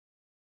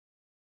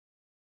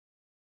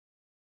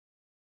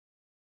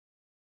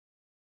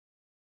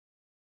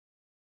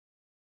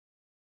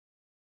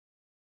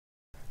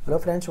Hello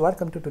friends,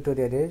 welcome to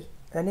Tutorial Days,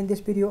 and in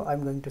this video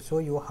I'm going to show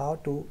you how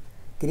to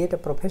create a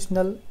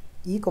professional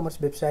e-commerce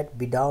website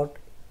without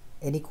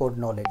any code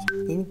knowledge.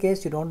 In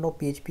case you don't know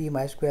PHP,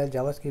 MySQL,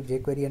 JavaScript,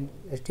 jQuery and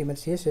HTML,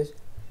 CSS,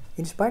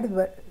 in spite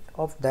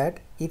of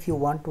that, if you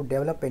want to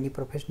develop any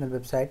professional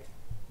website,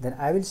 then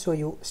I will show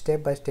you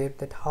step by step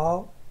that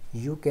how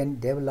you can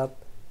develop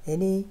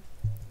any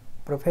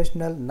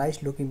professional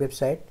nice looking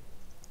website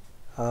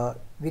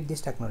with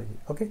this technology.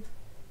 Okay,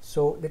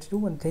 so let's do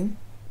one thing.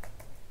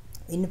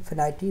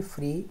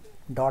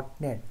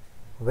 Infinityfree.net,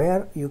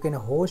 where you can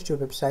host your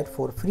website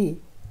for free.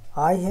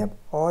 I have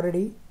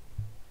already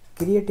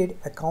created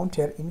account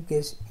here. In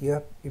case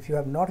if you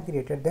have not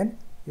created, then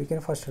you can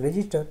first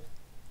register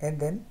and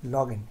then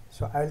log in.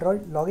 So I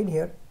will log in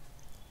here,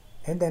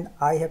 and then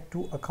I have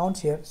two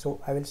accounts here,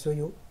 so I will show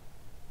you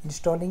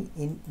installing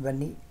in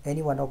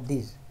any one of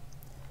these.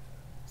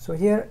 So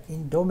here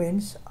in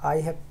domains, I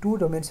have two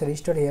domains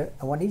registered here.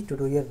 One is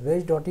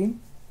tutorialdays.in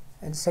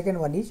and second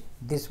one is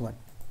this one.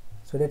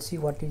 So let's see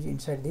what is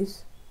inside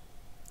this.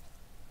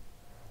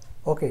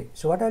 Okay,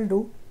 so what I'll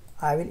do,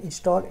 I will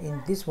install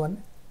in this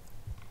one.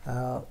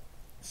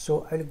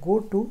 So I will go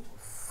to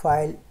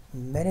file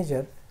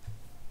manager,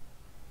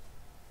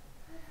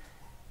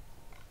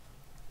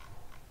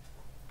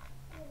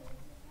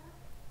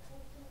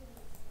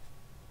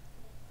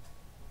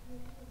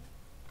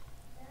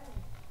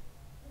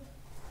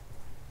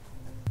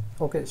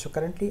 okay, so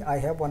currently I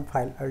have one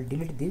file. I will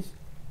delete this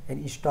and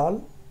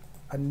install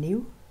a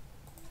new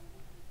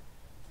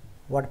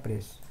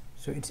WordPress.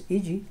 So it's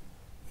easy.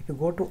 If you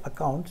go to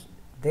accounts,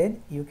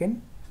 then you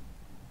can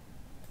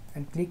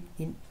and click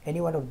in any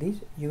one of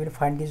these, you will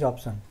find this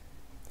option.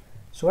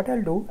 So what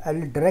I'll do, I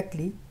will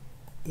directly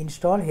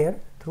install here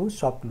through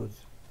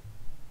Shopclose.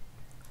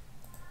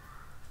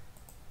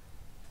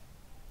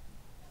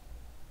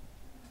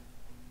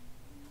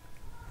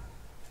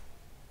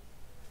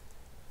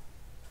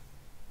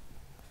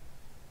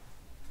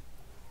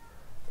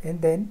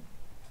 And then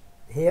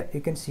here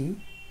you can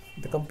see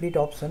the complete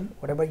option,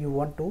 whatever you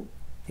want to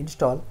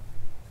install.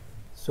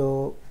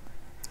 So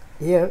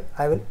here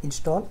I will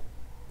install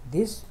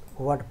this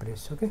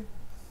WordPress. Okay,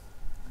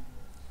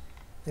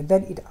 and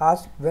then it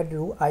asks where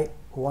do I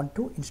want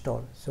to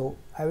install. So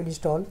I will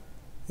install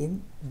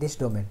in this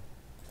domain,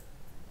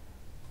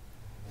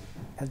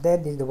 and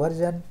then this is the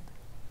version.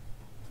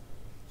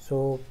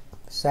 So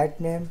site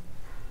name,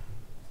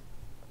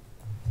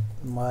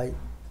 my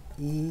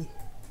e-commerce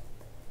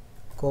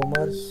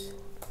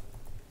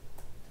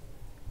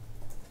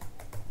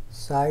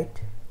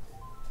site,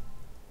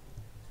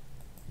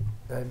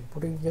 and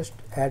putting just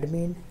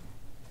admin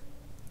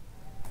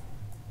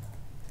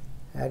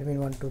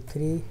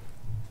 123.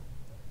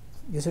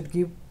 You should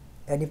give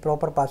any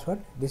proper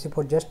password. This is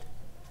for just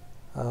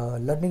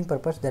learning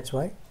purpose, that's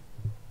why.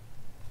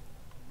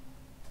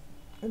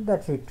 And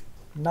that's it.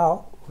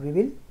 Now we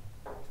will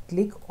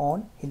click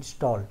on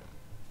install,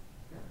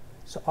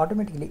 so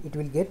automatically it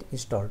will get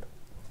installed.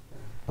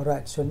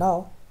 Alright, so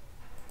now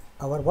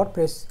our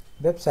WordPress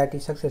website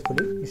is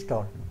successfully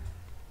installed.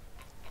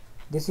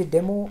 This is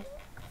demo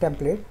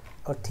template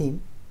or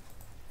theme,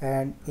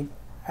 and in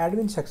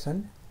admin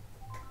section,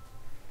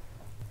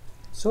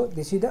 so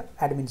this is the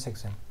admin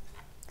section.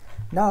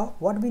 Now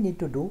what we need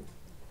to do,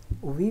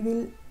 we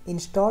will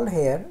install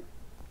here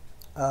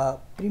a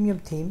premium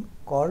theme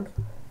called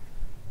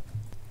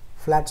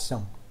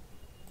Flatsum.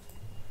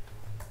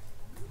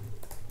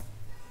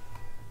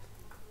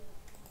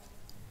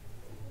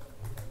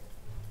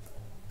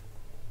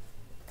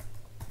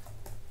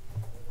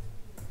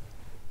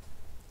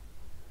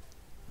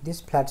 This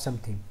Flatsum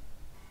theme.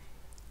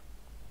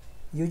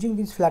 Using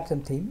this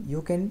Flatsum theme,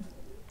 you can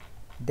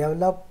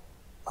develop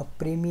a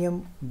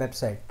premium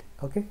website.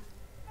 Okay,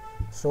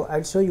 so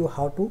I'll show you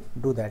how to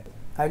do that.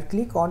 I'll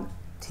click on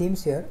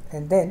themes here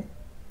and then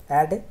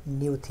add a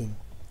new theme.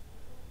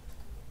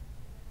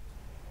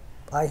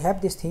 I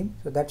have this theme,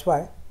 so that's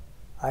why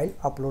I'll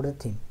upload a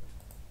theme.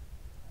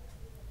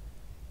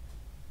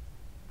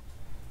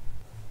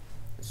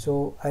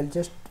 So I'll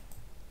just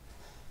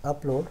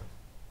upload.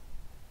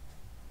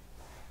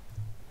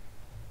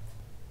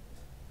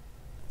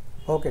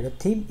 Okay, the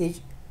theme is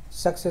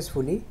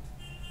successfully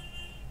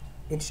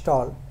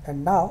installed,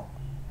 and now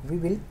we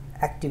will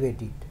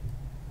activate it.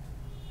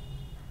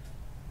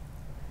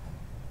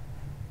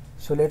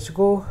 So let's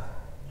go.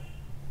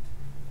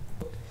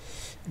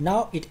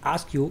 Now it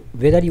asks you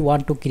whether you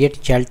want to create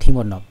a child theme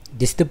or not.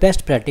 This is the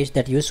best practice,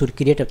 that you should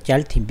create a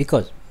child theme,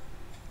 because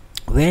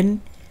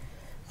when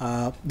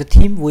the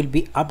theme will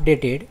be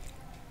updated,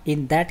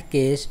 in that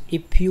case,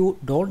 if you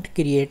don't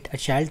create a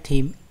child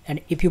theme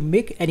and if you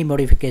make any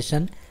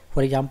modification,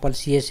 for example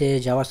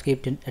CSS,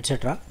 JavaScript and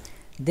etc.,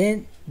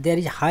 then there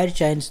is higher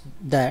chance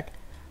that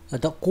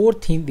the core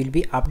theme will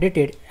be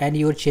updated and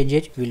your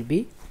changes will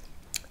be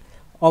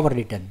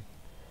overwritten.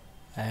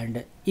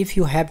 And if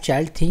you have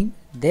child theme,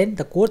 then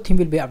the core theme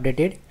will be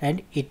updated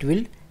and it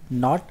will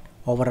not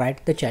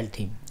overwrite the child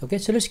theme. Okay,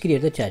 so let's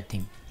create the child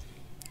theme.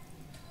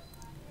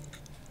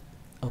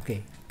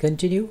 Okay,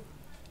 continue.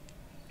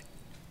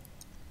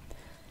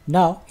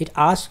 Now it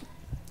asks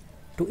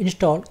to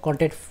install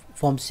contact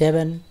form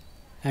 7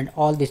 and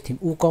all this theme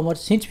WooCommerce.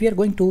 Since we are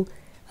going to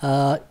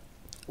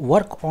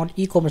work on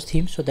e-commerce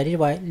theme, so that is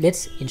why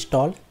let's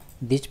install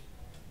these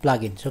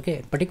plugins.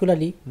 Okay,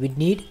 particularly we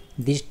need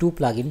these two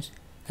plugins,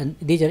 and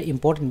these are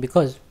important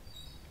because,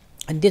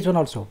 and this one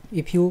also,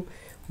 if you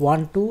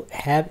want to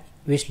have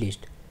wish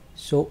list,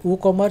 so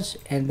WooCommerce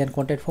and then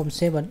contact form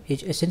 7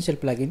 is essential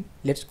plugin.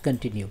 Let's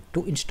continue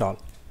to install,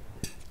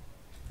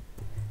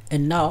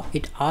 and now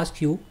it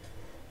asks you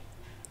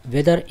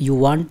whether you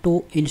want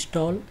to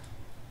install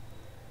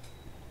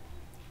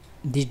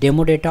this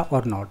demo data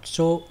or not.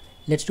 So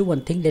let's do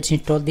one thing, let's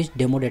install this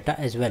demo data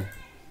as well.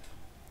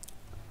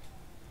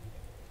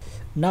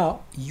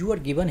 Now you are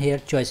given here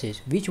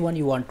choices which one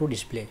you want to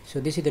display. So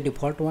this is the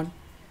default one,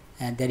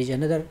 and there is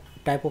another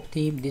type of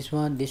theme, this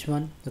one, this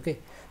one. Okay,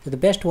 so the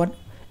best one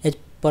as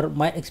per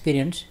my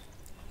experience,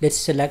 let's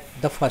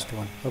select the first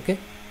one. Okay,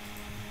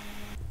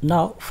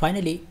 now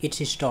finally it's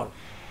installed.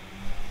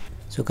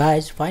 So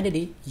guys,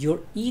 finally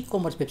your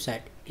e-commerce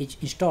website is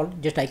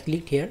installed. Just I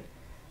clicked here,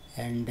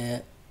 and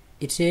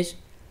it says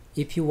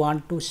if you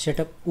want to set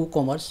up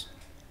WooCommerce,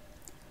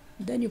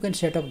 then you can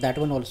set up that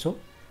one also,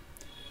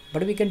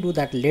 but we can do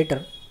that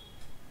later.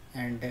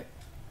 And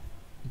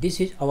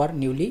this is our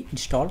newly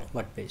installed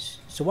WordPress.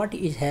 So what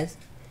it has,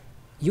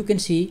 you can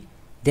see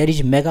there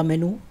is mega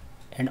menu,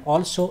 and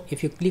also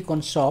if you click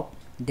on shop,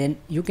 then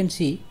you can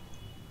see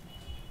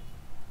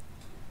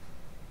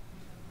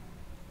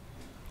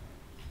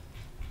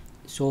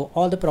so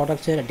all the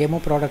products here, demo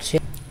products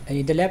here, and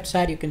in the left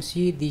side you can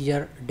see these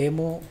are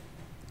demo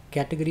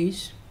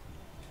categories.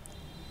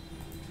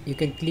 You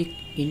can click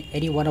in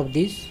any one of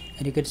these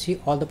and you can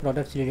see all the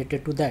products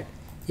related to that.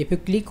 If you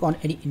click on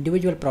any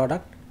individual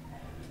product,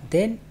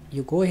 then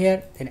you go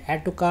here and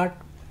add to cart,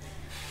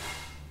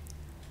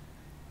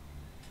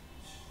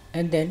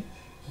 and then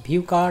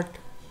view cart,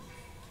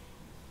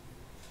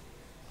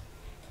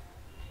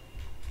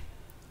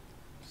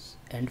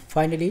 and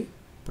finally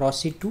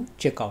proceed to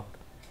checkout.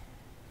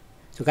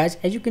 So guys,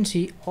 as you can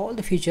see, all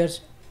the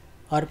features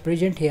are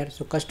present here.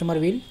 So customer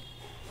will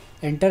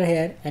enter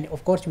here, and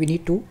of course we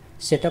need to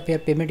set up here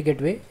payment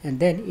gateway, and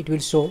then it will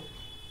show,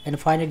 and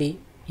finally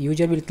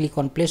user will click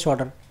on place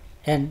order,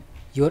 and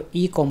your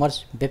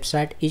e-commerce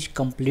website is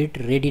complete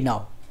ready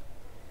now.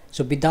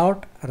 So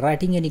without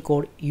writing any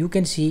code, you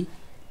can see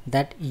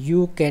that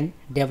you can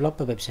develop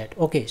a website.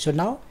 Okay, so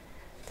now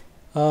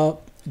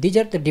these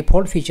are the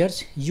default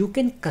features. You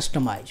can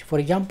customize, for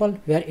example,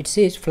 where it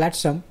says flat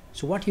sum.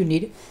 So what you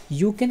need,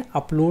 you can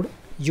upload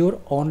your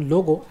own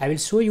logo. I will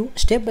show you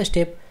step by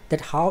step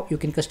that how you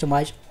can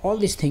customize all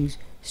these things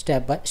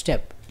step by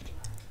step.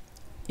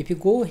 If you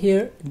go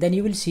here, then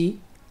you will see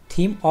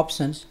theme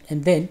options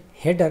and then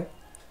header,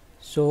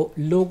 so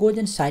logos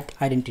and site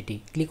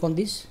identity. Click on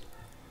this.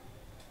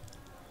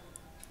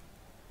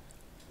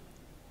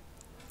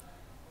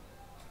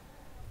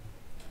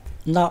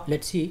 Now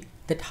let's see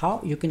that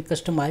how you can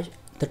customize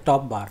the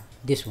top bar,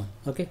 this one.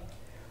 Okay,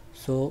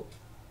 so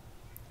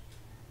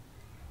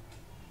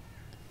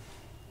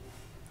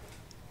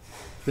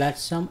flat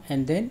sum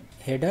and then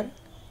header,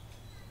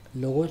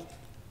 logo,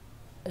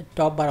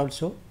 top bar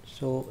also.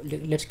 So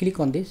let's click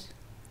on this.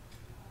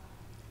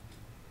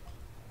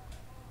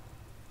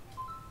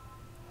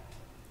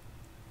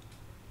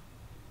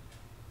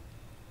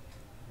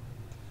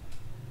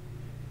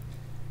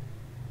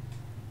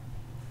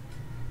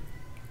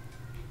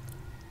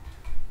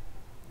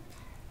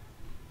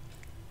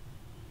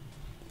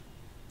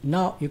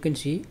 Now you can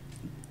see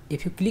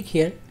if you click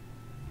here,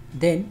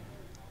 then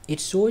it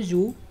shows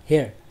you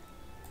here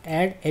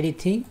add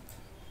anything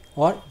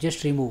or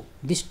just remove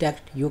this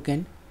text. You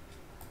can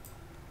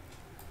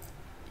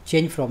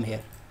change from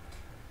here.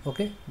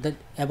 Okay, the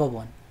above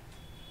one.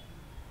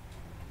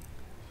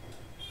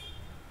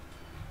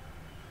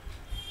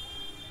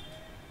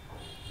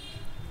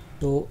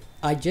 So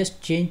I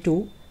just changed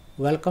to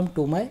welcome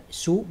to my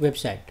shoe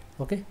website.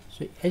 Okay,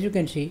 so as you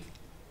can see,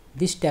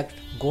 this text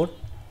got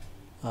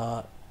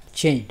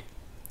changed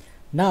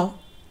now.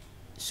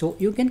 So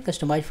you can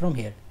customize from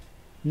here.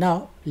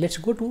 Now let's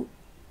go to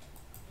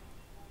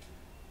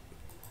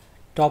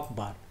top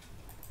bar.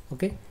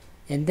 Okay,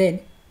 and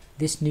then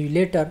this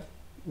newsletter,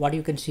 what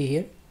you can see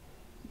here,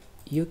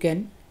 you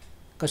can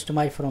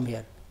customize from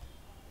here.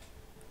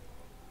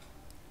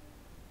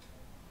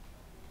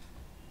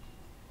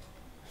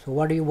 So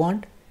what do you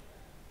want,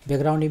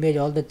 background image,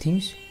 all the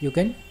things you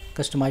can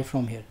customize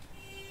from here.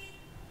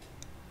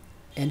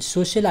 And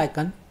social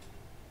icon,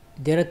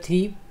 there are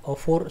 3 or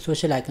 4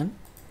 social icon.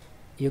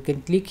 You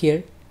can click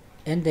here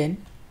and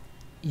then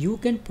you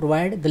can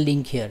provide the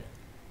link here.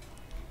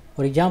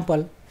 For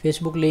example,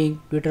 Facebook link,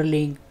 Twitter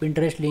link,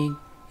 Pinterest link,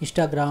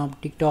 Instagram,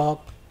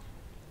 TikTok,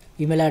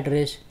 email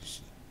address.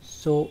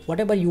 So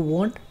whatever you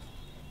want,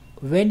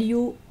 when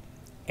you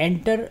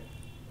enter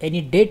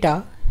any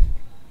data,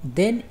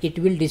 then it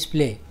will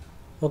display.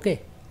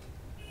 Okay,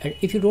 and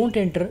if you don't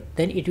enter,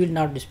 then it will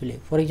not display.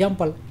 For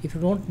example, if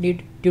you don't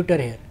need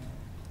Twitter here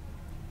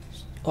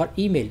or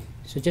email,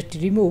 so just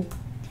remove,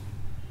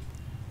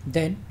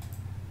 then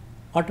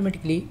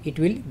automatically it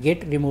will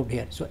get removed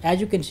here. So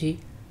as you can see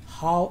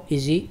how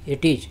easy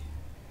it is.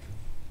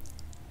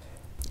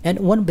 And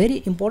one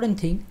very important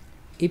thing,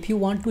 if you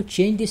want to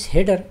change this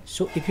header,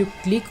 so if you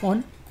click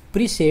on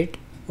preset,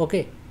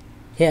 okay,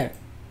 here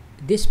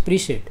this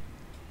preset,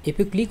 if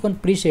you click on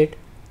preset,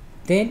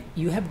 then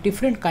you have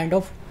different kind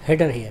of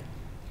header here.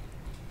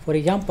 For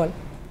example,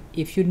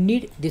 if you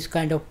need this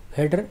kind of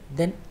header,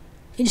 then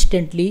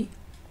instantly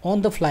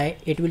on the fly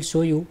it will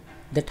show you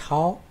that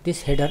how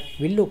this header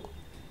will look.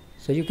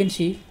 So you can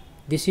see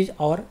this is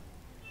our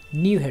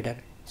new header.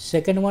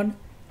 Second one,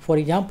 for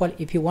example,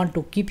 if you want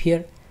to keep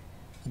here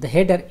the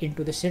header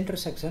into the center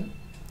section,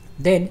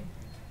 then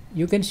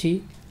you can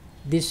see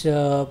this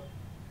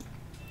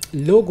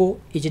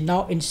logo is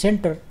now in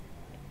center,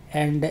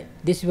 and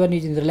this one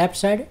is in the left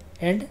side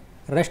and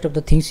rest of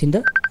the things in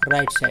the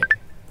right side.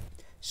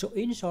 So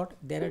in short,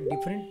 there are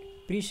different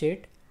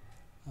preset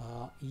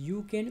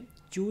you can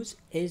choose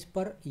as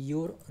per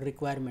your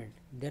requirement.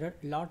 There are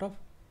a lot of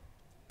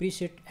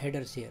preset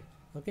headers here.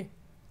 Okay,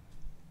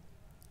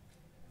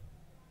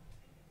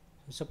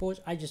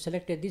 suppose I just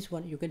selected this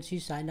one, you can see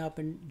sign up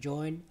and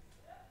join.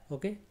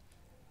 Okay,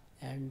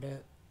 and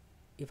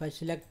if I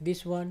select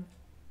this one,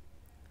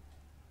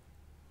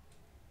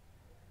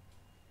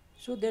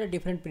 so there are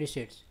different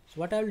presets.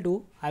 So what I will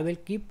do, I will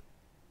keep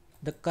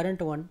the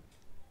current one,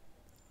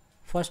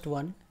 first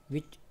one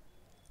which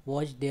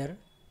was there.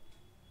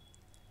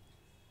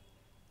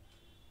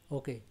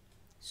 Okay,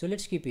 so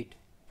let's keep it.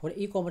 For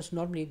e-commerce,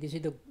 normally this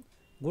is the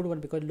good one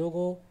because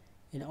logo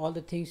and all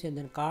the things, and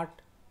then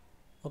cart.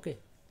 Okay,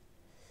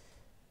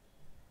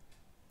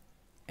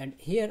 and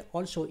here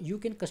also you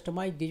can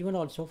customize this one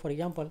also. For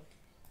example,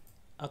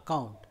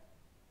 account.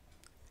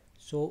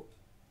 So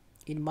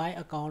in my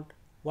account,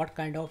 what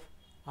kind of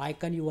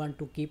icon you want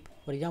to keep?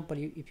 For example,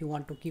 if you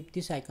want to keep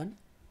this icon,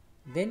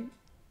 then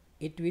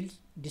it will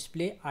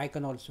display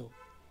icon also,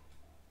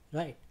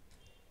 right?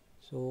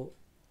 So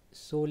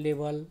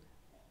label,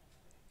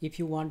 if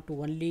you want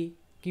to only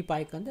keep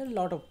icon, there are a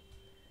lot of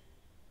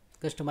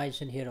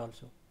customization here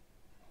also.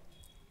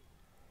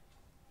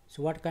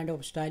 So what kind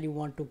of style you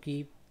want to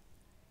keep?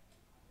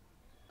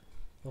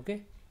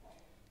 Okay,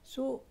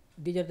 so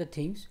these are the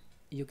things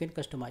you can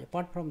customize.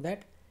 Apart from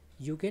that,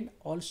 you can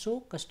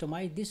also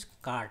customize this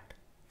cart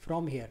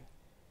from here.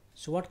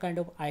 So what kind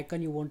of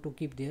icon you want to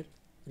keep there?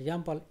 For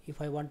example,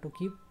 if I want to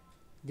keep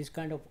this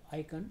kind of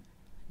icon,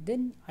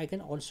 then I can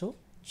also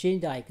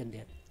change the icon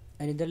there,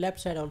 and in the left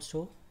side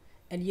also.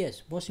 And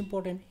yes, most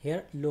important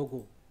here,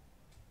 logo.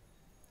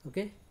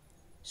 Okay,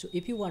 so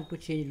if you want to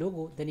change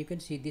logo, then you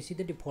can see this is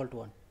the default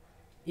one.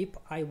 If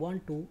I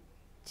want to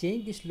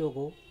change this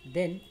logo,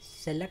 then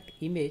select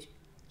image,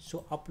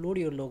 so upload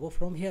your logo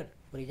from here.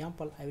 For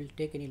example, I will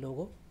take any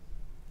logo.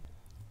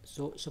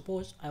 So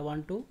suppose I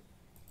want to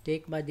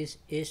take my this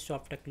Ace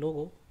Softtech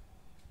logo,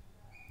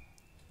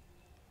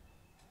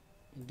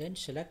 and then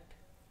select.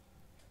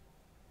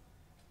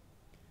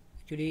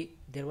 Actually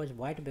there was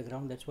white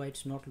background, that's why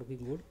it's not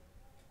looking good.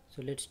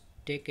 So let's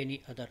take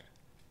any other,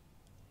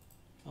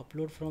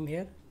 upload from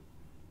here.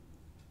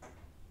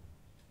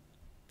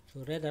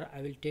 So rather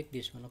I will take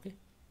this one. Okay,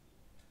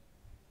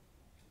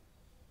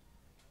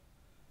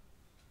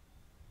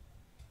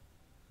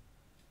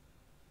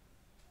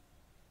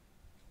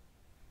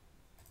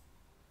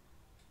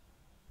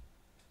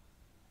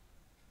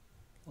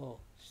 oh,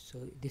 so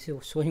this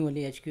is showing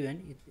only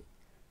HQN.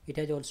 It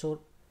has also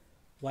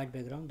white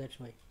background, that's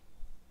why.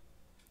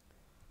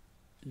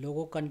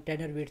 Logo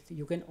container width,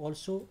 you can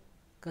also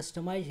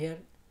customize here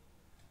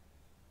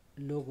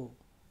logo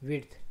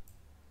width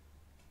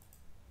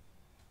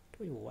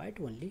to white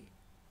only.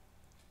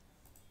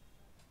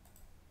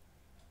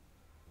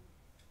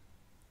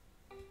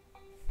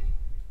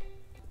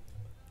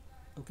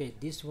 Okay,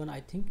 this one I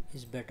think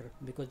is better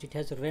because it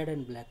has red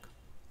and black.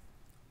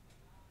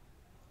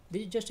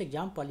 This is just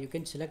example. You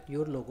can select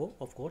your logo,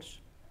 of course.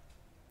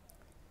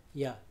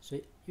 Yeah, so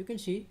you can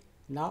see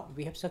now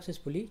we have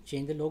successfully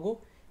changed the logo,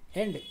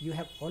 and you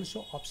have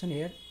also option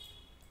here,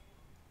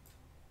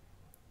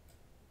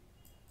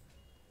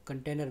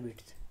 container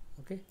width.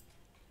 Okay,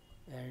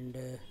 and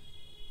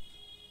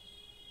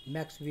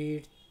max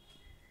width,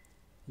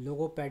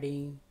 logo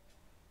padding.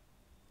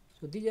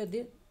 So these are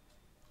the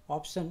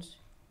options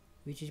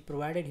which is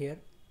provided here.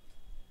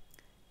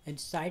 And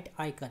site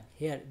icon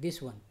here,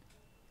 this one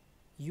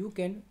you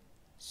can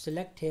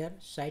select here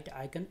site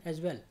icon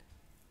as well.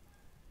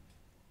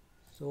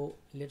 So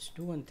let's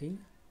do one thing.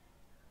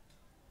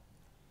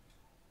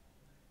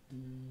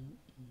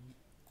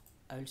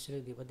 I will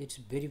select the, but it's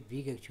very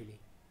big actually.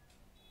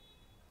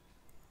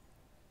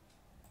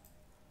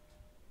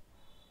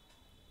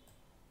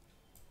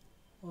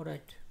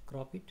 Alright,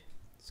 crop it.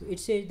 So it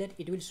says that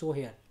it will show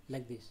here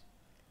like this,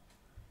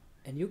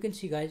 and you can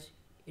see guys,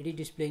 it is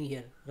displaying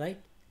here, right?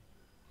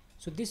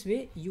 So this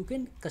way you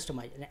can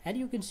customize, and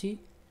you can see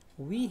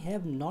we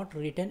have not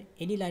written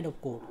any line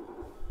of code.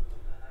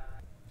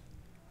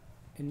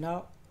 And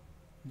now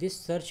this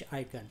search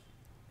icon,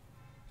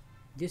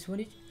 this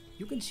one is,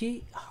 you can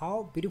see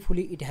how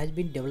beautifully it has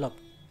been developed.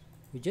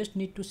 You just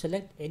need to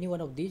select any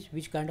one of these,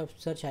 which kind of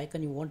search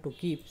icon you want to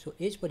keep. So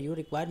as per your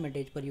requirement,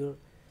 as per your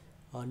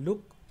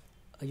look,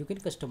 you can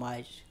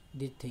customize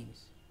these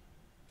things.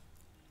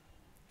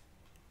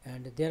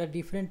 And there are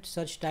different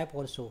search type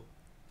also,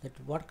 that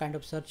what kind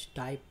of search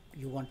type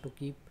you want to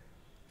keep,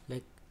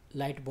 like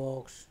light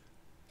box.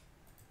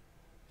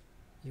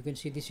 You can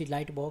see this is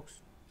light box,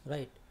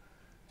 right?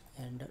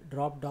 And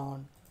drop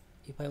down,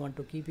 if I want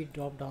to keep it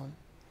drop down,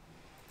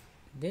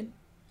 then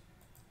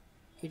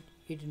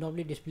it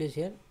normally displays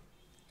here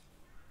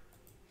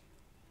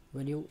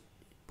when you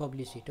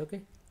publish it.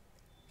 Okay,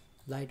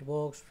 light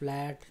box,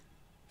 flat.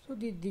 So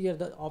these are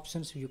the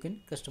options you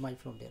can customize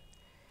from there.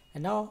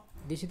 And now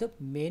this is the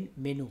main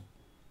menu.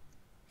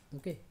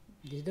 Okay,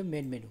 this is the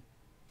main menu.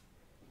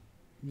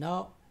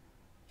 Now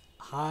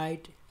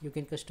height you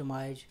can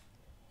customize,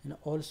 and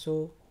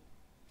also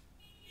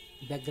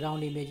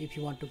background image, if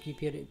you want to keep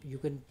here, you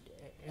can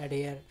add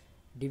here.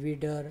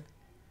 Divider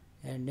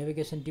and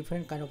navigation,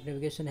 different kind of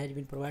navigation has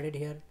been provided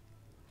here.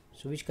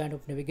 So which kind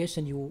of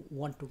navigation you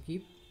want to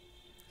keep,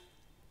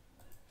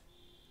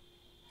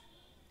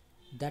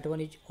 that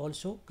one is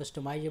also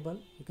customizable.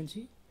 You can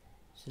see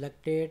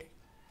selected,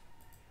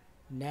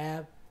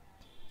 nav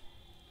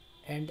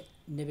and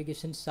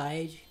navigation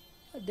size.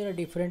 There are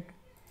different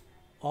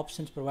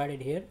options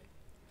provided here,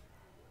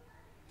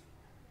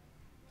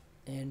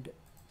 and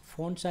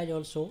font size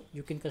also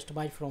you can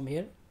customize from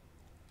here.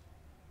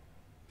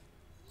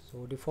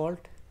 So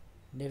default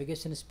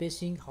navigation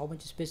spacing, how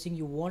much spacing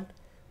you want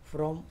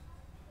from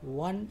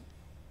one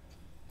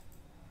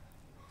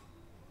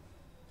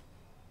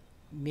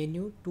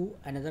menu to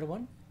another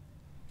one,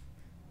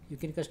 you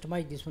can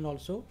customize this one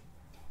also.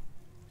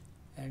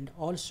 And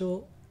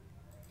also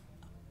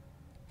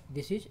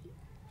this is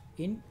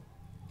in,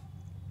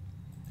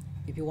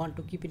 if you want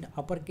to keep in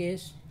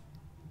uppercase,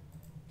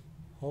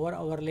 hover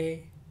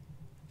overlay,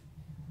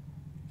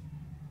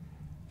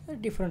 there are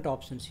different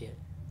options here.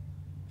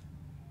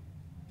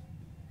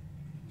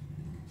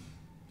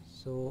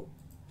 So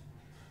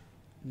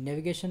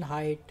navigation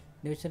height,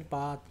 navigation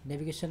path,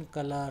 navigation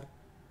color,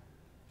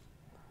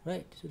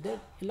 right? So there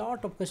are a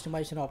lot of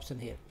customization option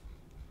here.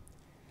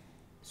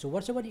 So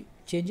whatever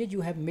changes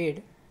you have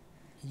made,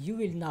 you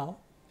will now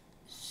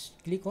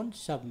click on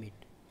submit.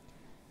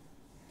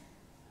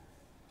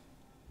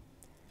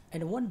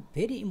 And one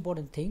very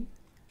important thing,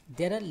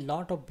 there are a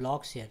lot of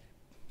blocks here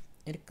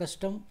and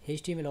custom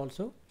HTML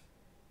also.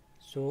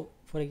 So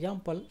for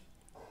example,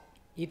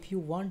 if you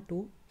want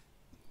to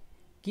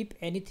keep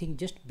anything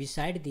just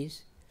beside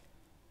this,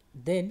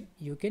 then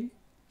you can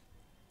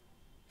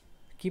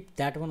keep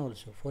that one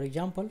also. For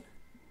example,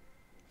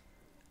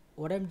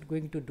 what I'm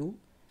going to do,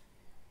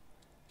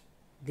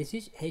 this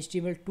is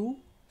HTML2,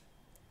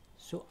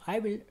 so I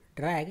will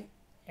drag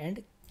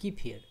and keep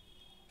here.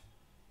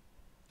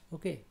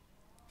 Okay,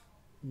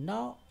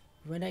 now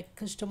when I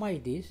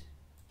customize this,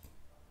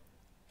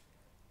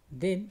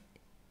 then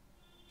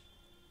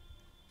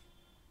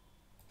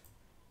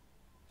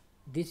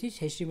this is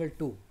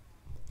HTML2.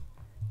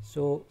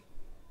 So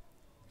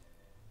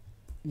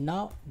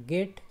now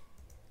get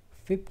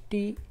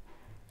 50%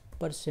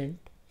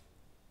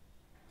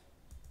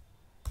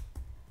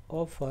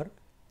 offer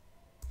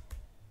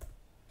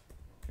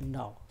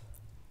now.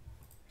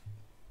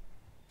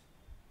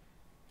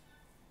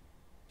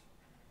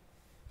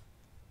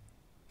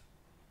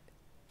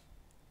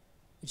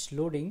 It's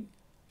loading.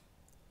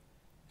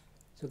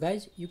 So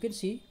guys, you can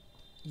see,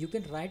 you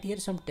can write here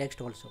some text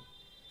also,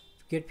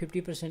 get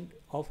 50%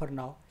 offer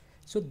now.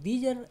 So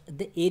these are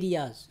the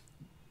areas.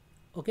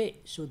 Okay,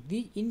 so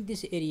in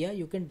this area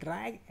you can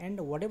drag and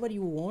whatever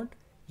you want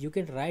you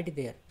can write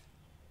there.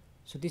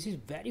 So this is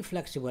very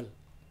flexible.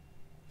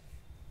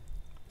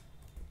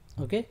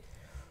 Okay,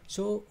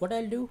 so what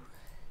I'll do,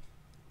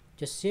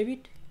 just save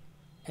it,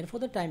 and for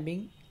the time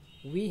being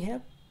we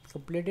have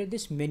completed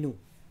this menu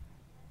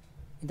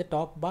in the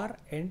top bar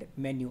and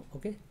menu.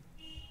 Okay,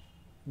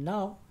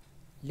 now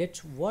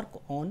let's work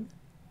on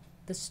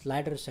the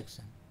slider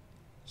section.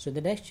 So in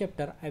the next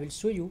chapter I will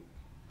show you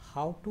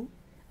how to,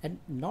 and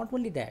not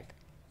only that,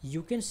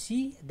 you can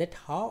see that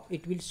how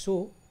it will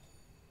show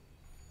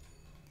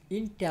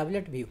in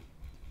tablet view.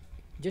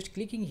 Just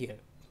clicking here,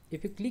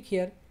 if you click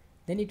here,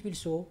 then it will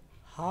show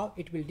how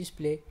it will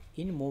display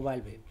in mobile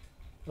view.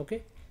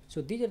 Okay,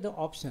 so these are the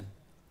options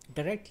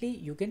directly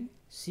you can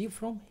see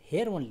from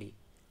here only.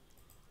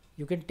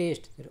 You can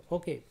test that,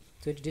 okay,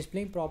 so it's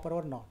displaying proper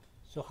or not.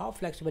 So how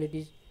flexible it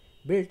is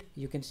built,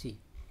 you can see.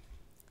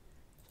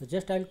 So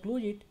just I will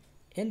close it,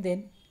 and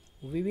then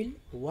we will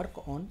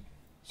work on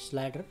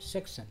slider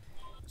section.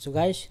 So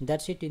guys,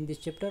 that's it in this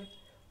chapter.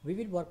 We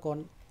will work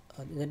on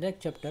the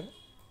next chapter.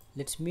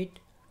 Let's meet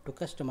to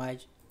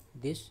customize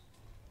this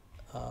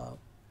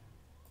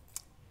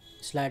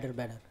slider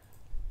banner.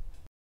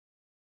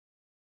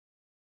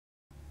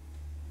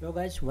 Hello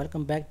guys,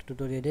 welcome back to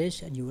Tutorial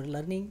Days, and you are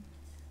learning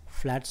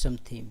Flatsum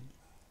theme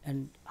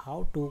and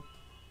how to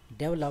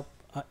develop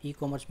an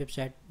e-commerce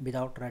website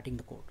without writing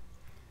the code.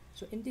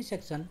 So in this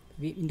section,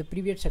 in the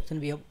previous section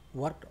we have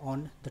worked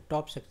on the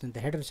top section, the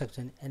header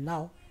section, and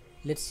now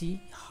let's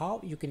see how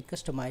you can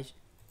customize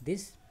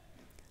this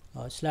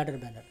slider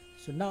banner.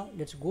 So now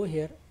let's go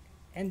here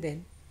and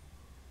then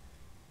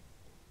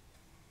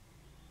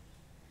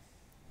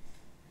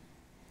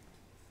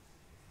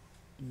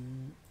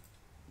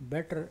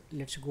better,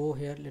 let's go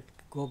here, let's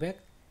go back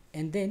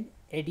and then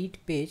edit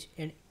page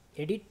and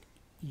edit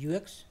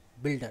UX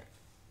builder.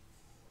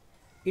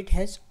 It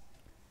has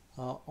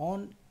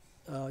on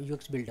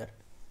UX builder,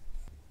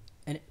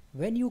 and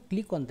when you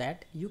click on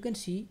that, you can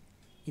see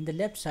in the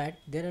left side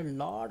there are a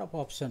lot of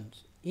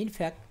options. In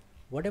fact,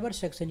 whatever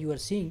section you are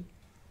seeing,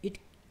 it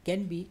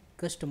can be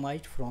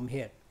customized from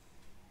here.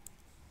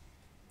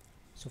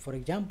 So for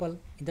example,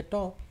 in the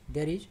top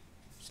there is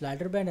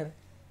slider banner.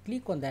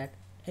 Click on that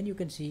and you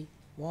can see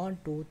 1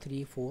 2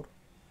 3 4,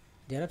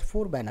 there are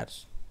 4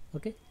 banners.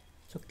 Okay,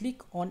 so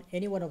click on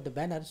any one of the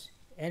banners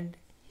and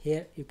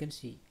here you can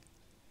see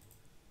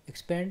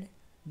expand,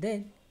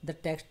 then the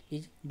text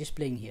is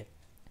displaying here,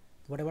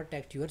 whatever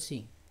text you are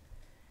seeing.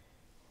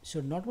 So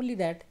not only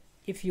that,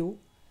 if you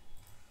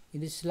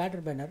in this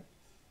slider banner,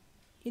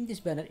 in this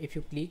banner if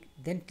you click,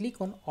 then click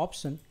on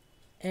option,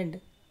 and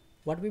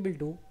what we will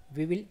do,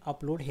 we will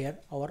upload here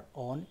our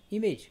own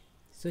image.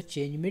 So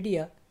change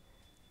media,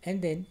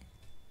 and then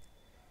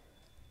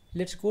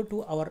let's go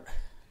to our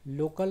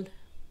local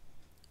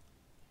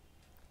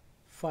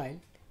file.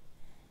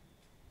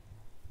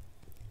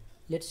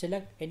 Let's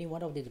select any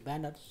one of these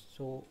banners.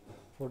 So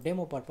for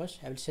demo purpose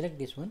I will select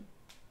this one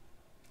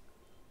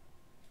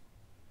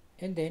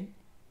and then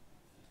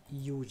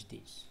use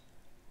this.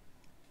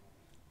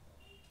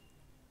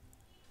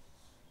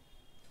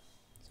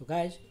 So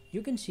guys,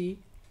 you can see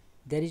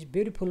there is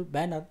beautiful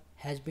banner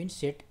has been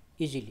set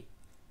easily.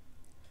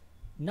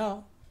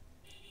 Now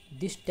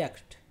this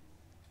text,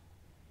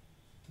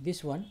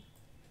 this one,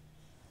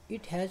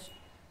 it has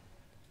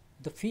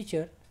the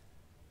feature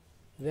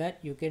where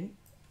you can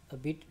a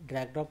bit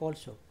drag drop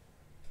also.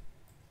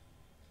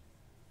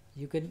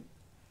 You can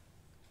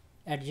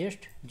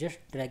adjust just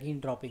dragging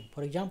dropping.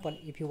 For example,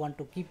 if you want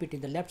to keep it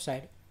in the left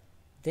side,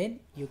 then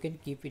you can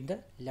keep in the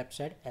left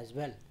side as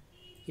well.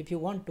 If you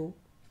want to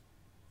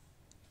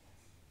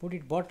put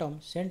it bottom,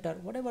 center,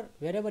 whatever,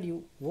 wherever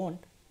you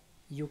want,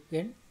 you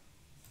can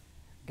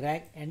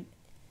drag. And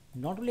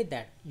not only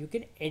that, you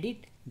can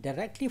edit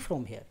directly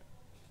from here.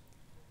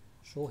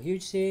 So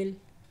huge sale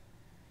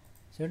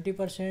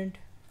 70%,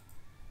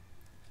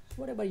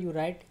 whatever you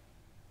write,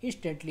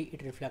 instantly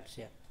it reflects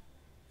here.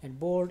 And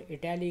bold,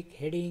 italic,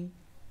 heading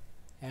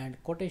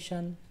and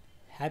quotation,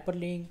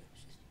 hyperlink,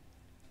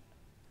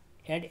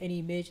 add any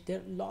image. There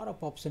are a lot of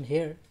options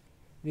here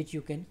which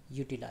you can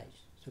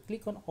utilize. So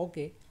click on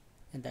OK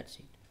and that's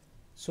it.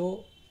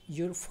 So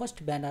your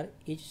first banner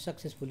is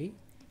successfully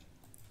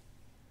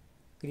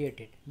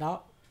created.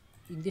 Now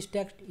in this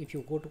text, if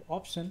you go to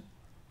option,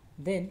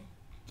 then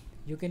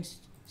you can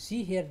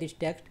see here this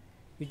text,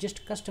 you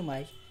just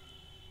customize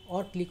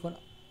or click on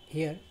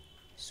here,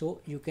 so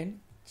you can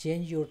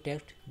change your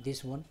text,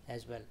 this one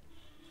as well.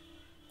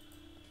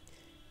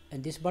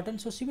 And this button,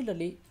 so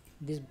similarly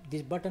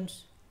these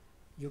buttons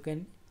you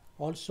can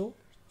also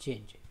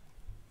change.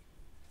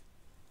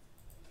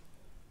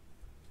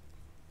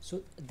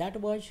 So that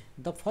was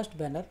the first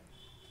banner,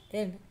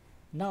 and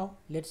now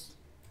let's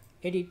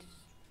edit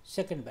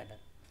second banner.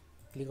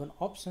 Click on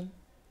option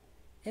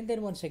and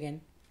then once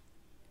again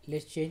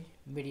let's change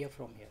media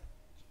from here.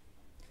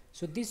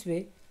 So this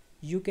way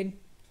you can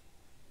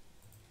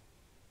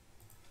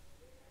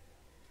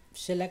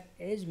select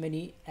as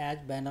many as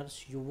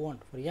banners you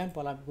want. For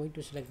example, I'm going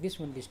to select this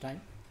one this time.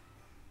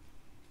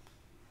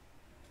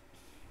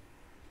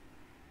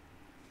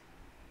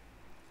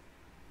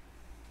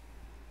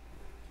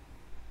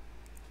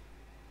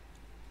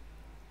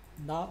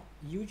 Now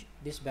use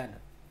this banner.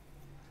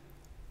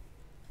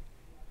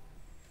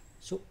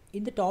 So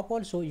in the top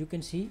also you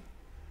can see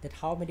that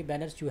how many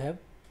banners you have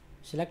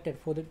selected.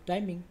 For the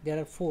timing there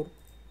are 4,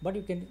 but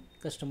you can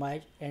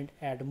customize and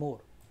add more.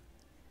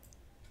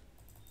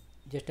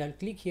 Just I'll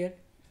click here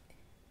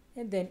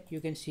and then you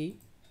can see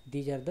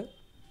these are the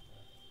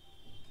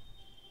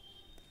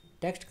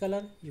text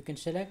color you can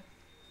select.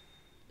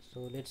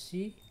 So let's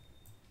see,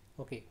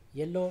 okay,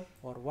 yellow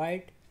or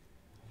white,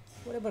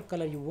 whatever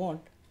color you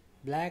want,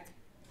 black,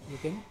 you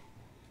can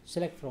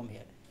select from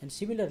here. And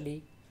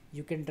similarly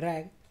you can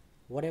drag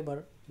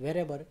whatever,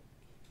 wherever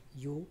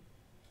you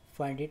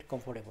find it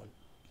comfortable.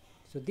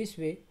 So this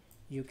way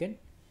you can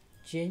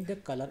change the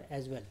color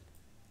as well,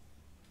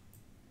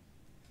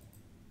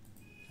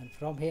 and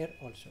from here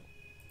also.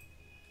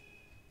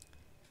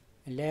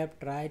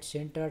 Left, right,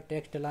 center,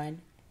 text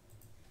align,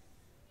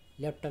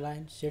 left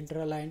align,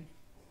 center align,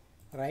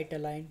 right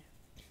align.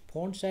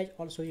 Font size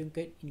also you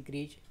can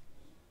increase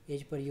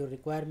as per your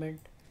requirement.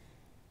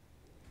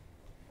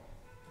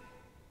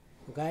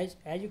 So guys,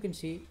 as you can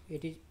see,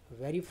 it is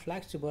very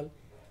flexible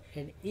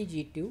and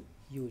easy to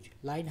use.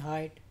 Line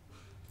height,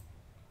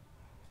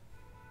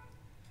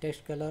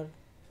 text color,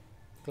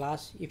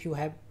 class, if you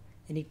have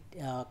any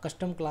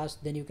custom class,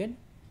 then you can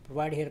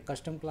provide here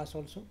custom class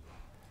also.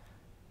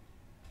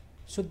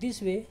 So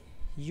this way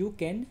you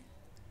can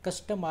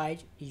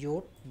customize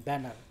your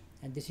banner,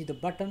 and this is the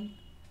button.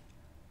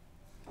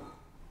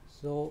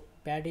 So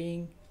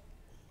padding,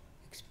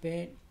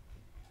 expand,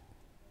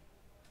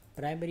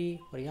 primary,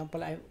 for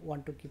example I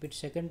want to keep it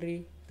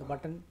secondary, the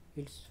button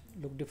will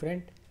look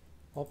different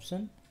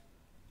option.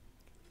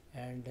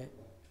 And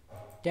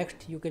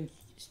text you can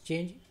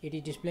change, it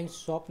is displaying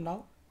shop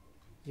now,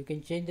 you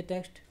can change the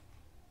text.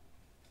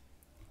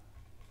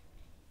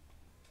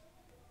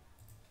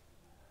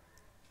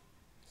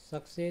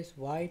 Success,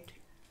 white,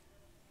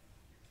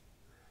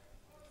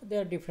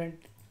 there are different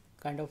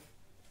kind of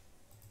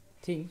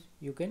things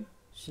you can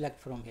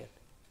select from here.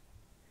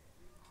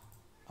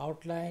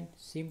 Outline,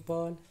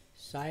 simple,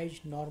 size,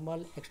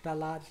 normal, extra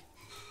large.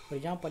 For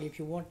example, if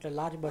you want a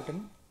large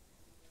button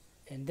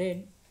and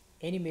then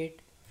animate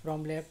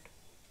from left,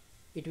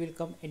 it will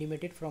come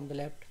animated from the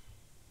left.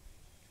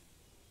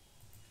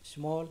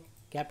 Small,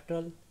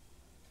 capital.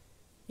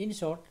 In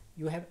short,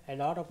 you have a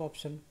lot of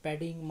options.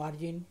 Padding,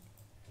 margin,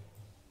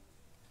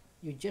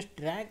 you just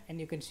drag and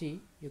you can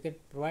see you can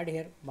provide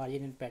here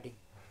margin and padding.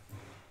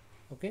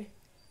 Okay,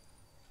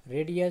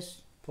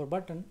 radius for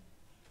button,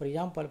 for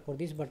example for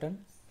this button,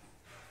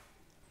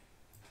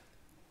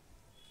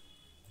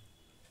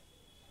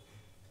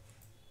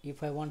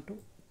 if I want to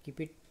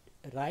keep it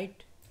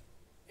right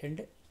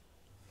and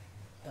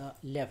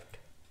left,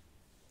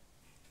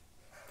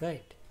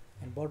 right,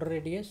 and border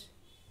radius,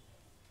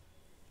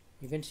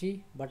 you can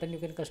see button you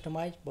can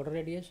customize border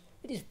radius.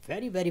 It is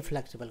very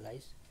flexible,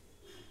 guys.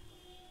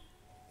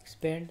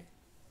 Expand,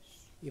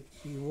 if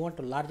you want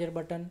a larger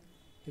button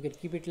you can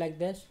keep it like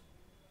this.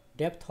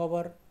 Depth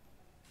hover.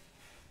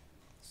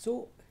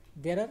 So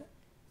there are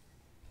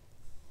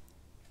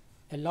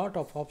a lot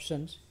of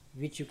options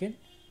which you can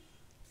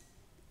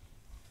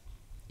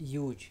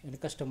use and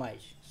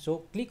customize. So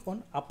click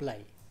on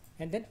apply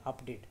and then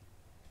update.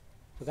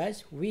 So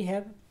guys, we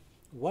have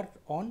worked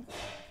on,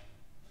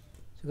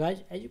 so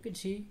guys, as you can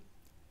see,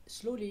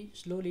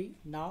 slowly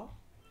now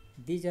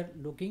these are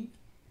looking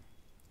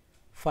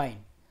fine,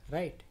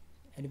 right?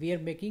 And we are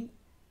making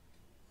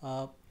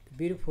a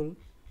beautiful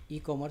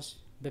e-commerce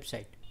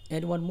website.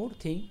 And one more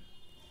thing,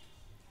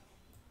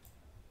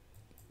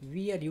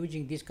 we are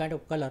using this kind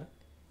of color.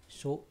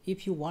 So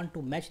if you want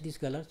to match this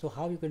color, so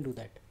how you can do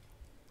that?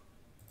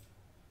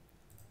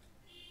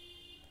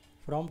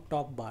 From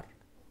top bar,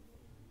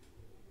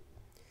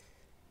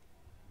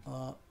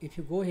 if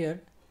you go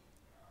here,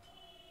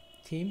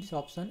 themes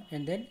option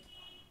and then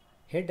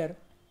header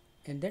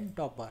and then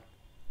top bar.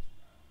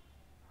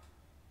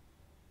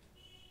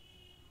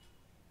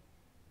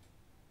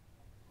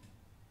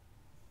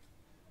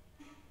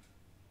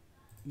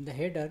 In the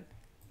header,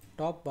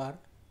 top bar,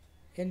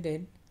 and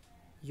then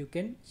you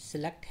can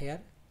select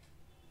here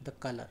the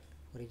color.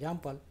 For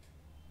example,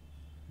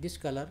 this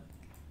color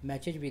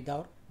matches with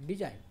our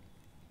design.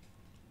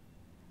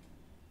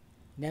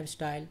 Name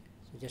style,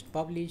 so just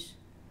publish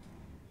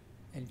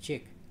and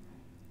check.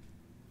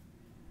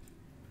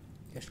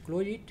 Just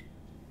close it.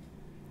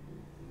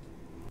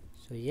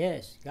 So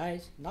yes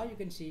guys, now you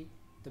can see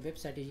the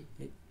website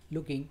is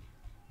looking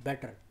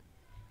better.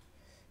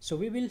 So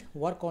we will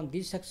work on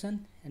this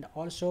section and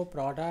also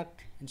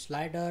product and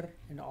slider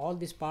and all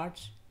these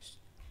parts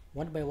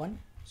one by one,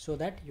 so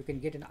that you can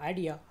get an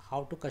idea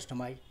how to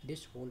customize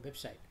this whole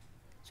website.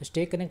 So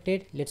stay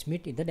connected, let's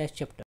meet in the next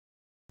chapter.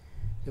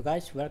 So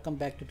guys, welcome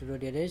back to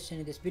Tutorials, and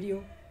in this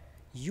video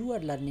you are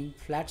learning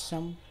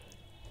Flatsum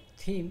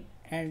theme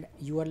and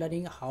you are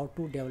learning how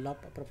to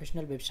develop a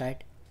professional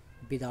website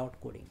without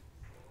coding.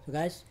 So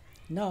guys,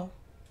 now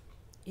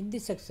in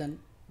this section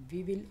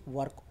we will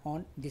work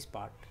on this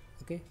part.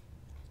 Okay,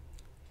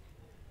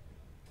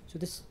 so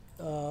this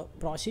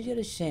procedure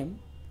is same.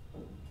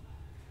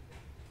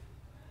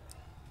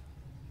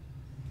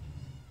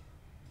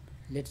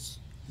 Let's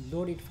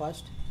load it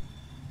first.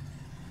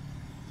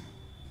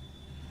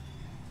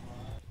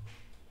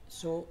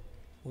 So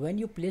when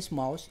you place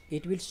mouse,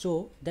 it will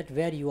show that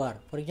where you are.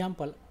 For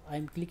example, I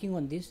am clicking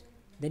on this,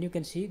 then you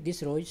can see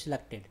this row is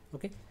selected.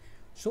 Okay,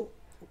 so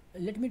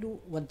let me do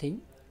one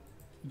thing,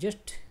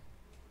 just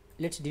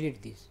let's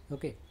delete this.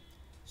 Okay,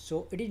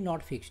 so it is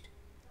not fixed.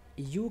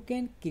 You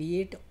can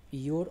create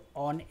your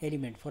own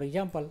element. For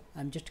example,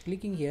 I'm just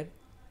clicking here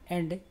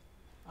and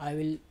I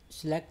will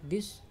select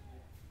this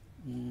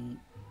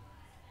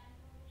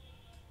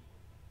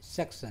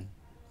section.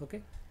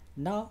 Okay,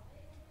 now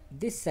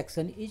this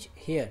section is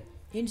here.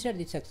 Inside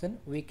this section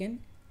we can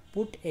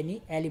put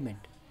any element.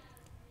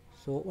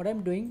 So what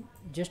I'm doing,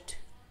 just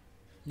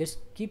let's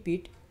keep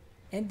it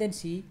and then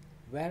see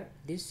where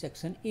this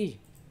section is.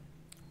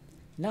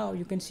 Now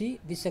you can see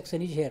this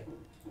section is here.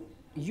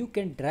 You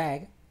can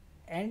drag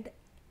and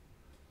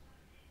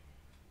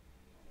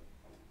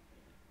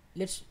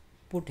let's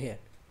put here.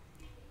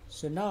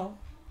 So now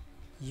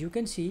you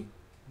can see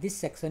this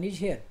section is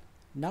here.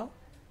 Now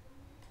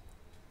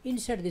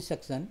inside this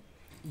section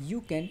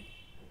you can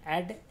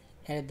add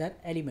another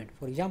element.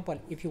 For example,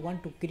 if you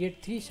want to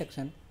create 3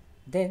 sections,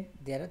 then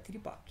there are 3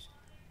 parts.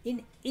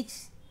 In each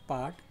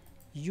part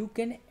you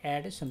can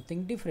add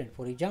something different.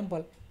 For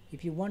example,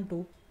 if you want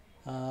to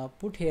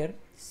put here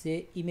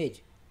say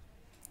image.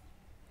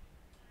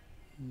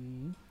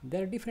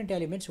 There are different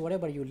elements,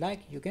 whatever you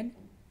like you can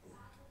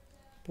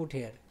put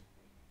here.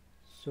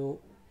 So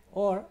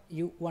or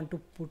you want to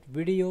put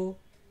video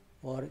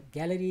or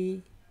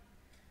gallery,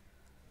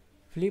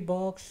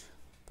 flipbox,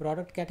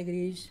 product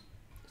categories.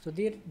 So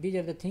these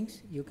are the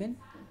things you can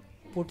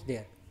put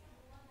there.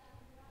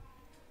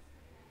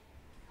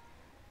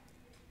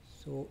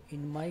 So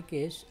in my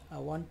case I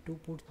want to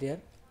put there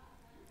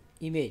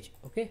image.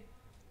 Okay,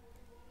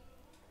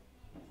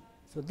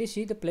 so this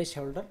is the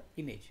placeholder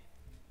image.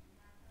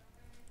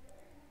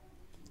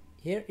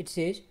 Here it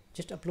says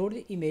just upload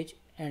the image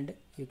and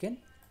you can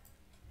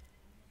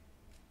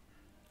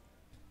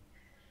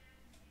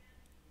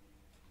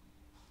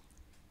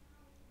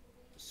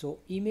so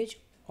image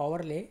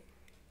overlay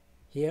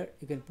here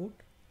you can put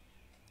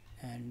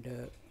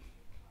and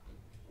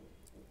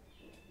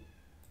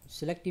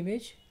select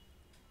image.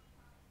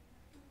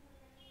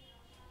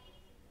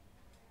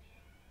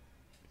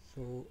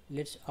 So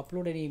let's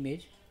upload an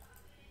image.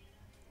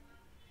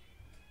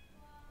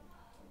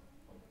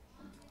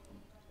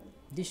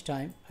 This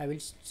time I will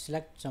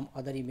select some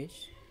other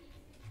image.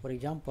 For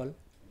example,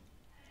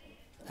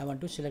 I want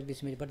to select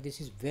this image, but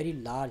this is very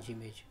large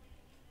image,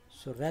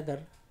 so rather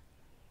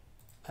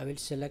I will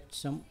select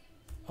some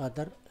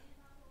other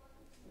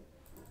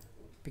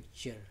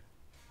picture.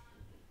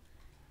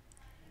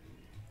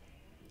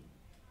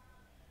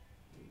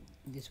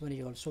 This one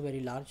is also very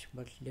large,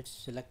 but let's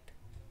select.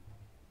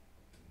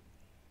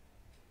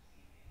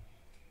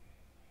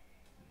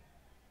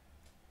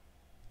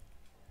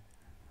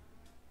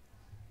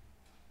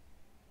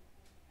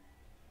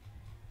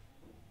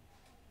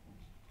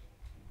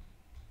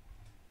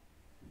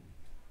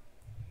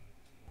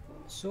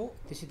 So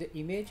this is the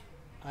image.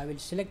 I will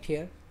select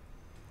here.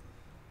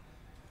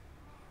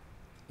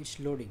 It's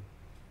loading.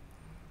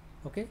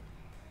 Okay,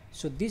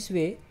 so this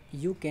way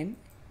you can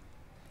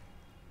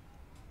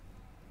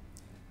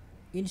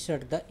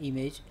insert the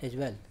image as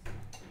well.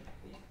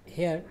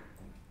 Here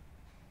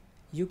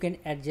you can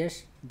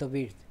adjust the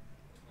width,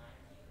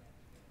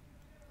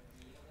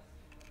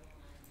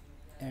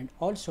 and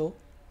also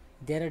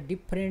there are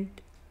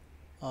different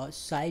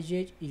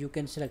sizes you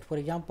can select. For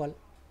example,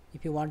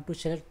 if you want to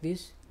select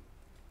this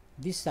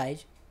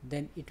size,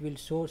 then it will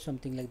show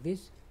something like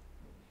this,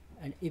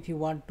 and if you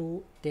want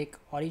to take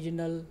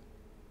original,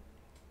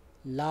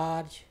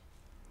 large,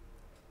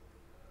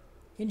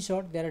 in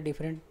short there are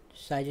different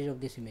sizes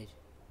of this image.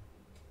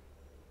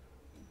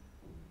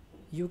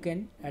 You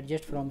can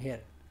adjust from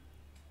here,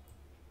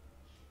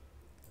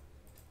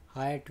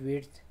 height,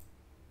 width.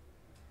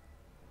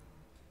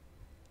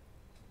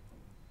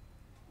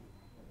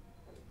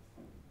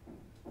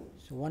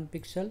 So 1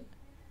 pixel,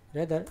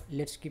 rather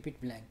let's keep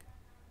it blank.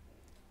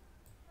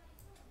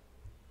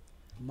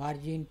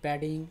 Margin,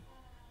 padding,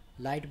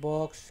 light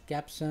box,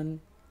 caption,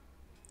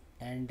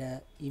 and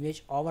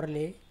image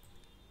overlay.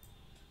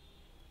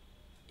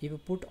 If you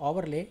put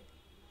overlay,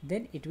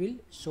 then it will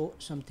show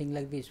something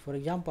like this. For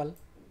example,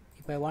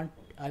 if I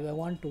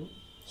want to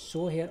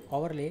show here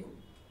overlay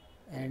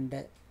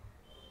and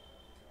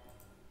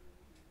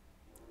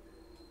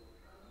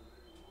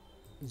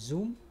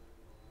zoom,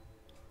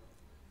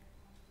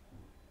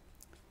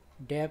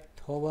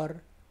 depth,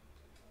 hover,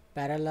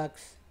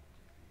 parallax.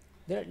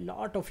 There are a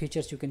lot of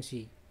features you can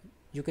see.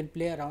 You can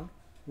play around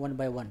one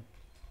by one.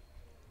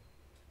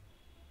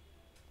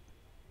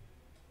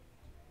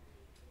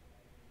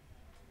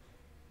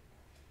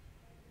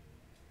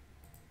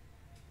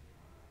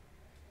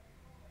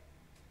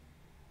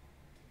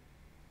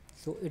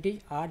 So it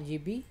is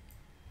RGB,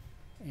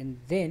 and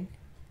then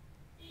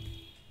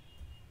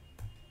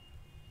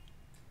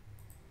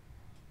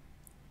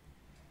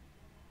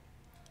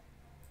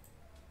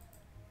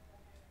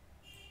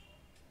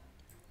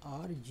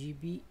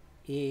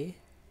RGBA,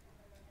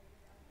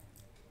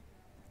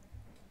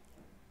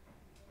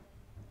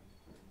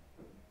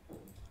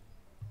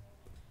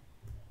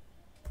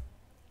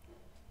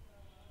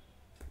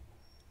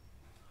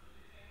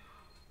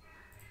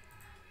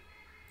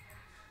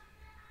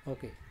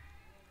 okay.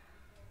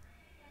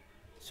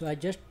 So I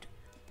just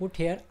put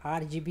here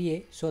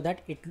RGBA so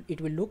that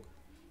it will look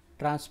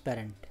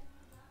transparent,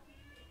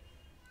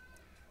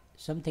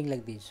 something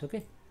like this.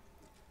 Okay,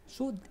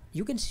 so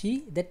you can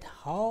see that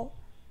how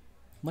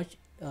much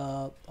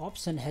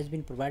option has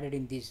been provided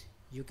in this.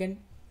 You can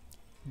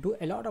do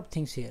a lot of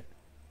things here.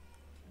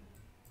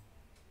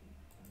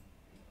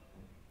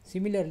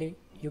 Similarly,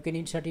 you can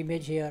insert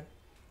image here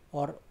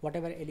or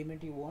whatever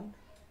element you want.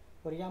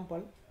 For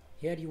example,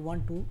 here you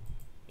want to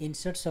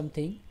insert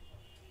something,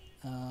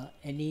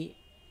 any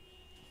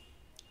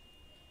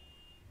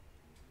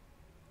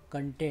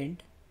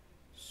content,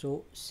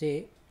 so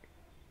say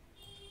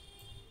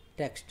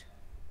text.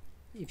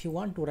 If you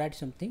want to write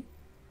something,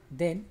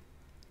 then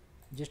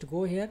just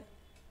go here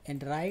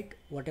and write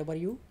whatever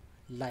you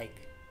like.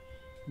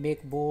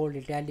 Make bold,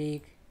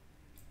 italic,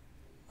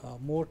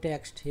 more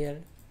text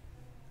here,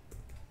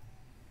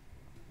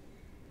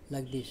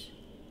 like this.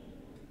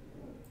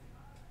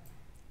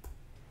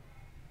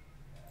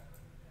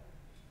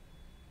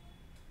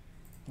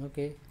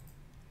 Okay,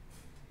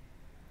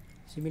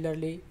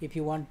 similarly if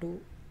you want to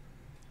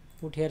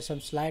put here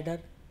some slider,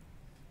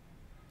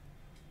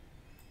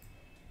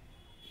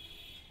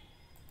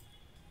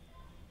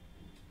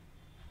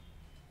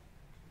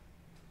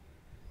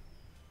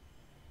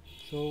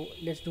 so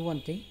let's do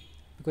one thing,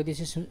 because this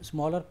is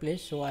smaller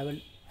place, so I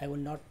will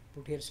not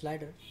put here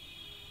slider.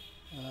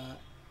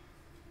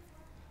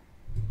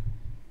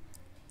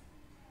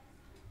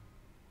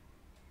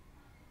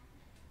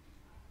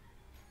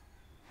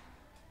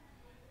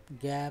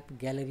 Gap,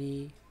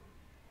 gallery,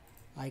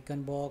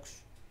 icon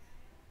box,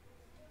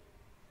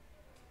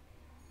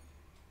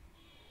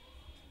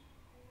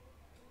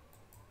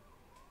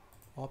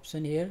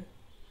 option here,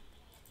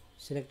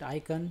 select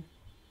icon,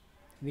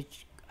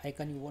 which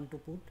icon you want to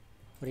put.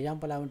 For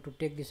example, I want to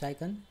take this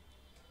icon,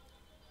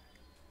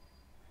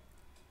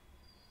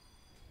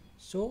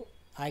 so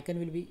icon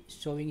will be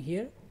showing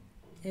here,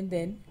 and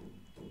then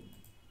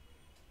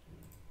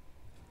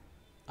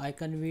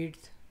icon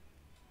width,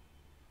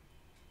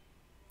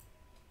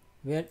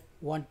 where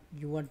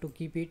you want to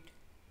keep it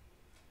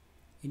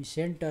in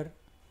center.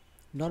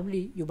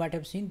 Normally you might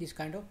have seen this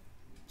kind of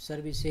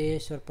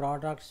services or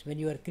products when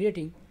you are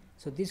creating,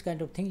 so this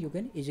kind of thing you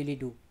can easily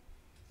do.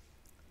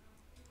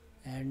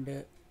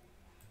 And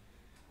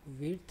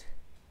width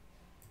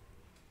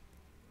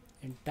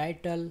and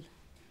title,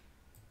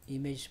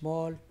 image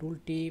small,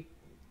 tooltip,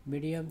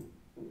 medium,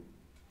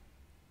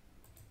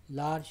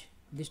 large.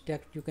 This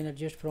text you can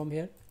adjust from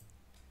here.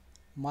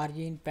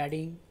 Margin,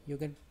 padding you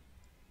can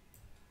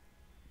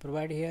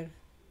provide here.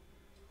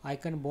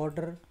 Icon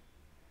border,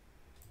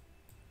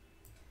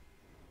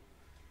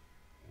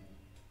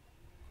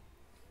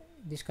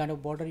 this kind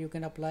of border you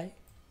can apply.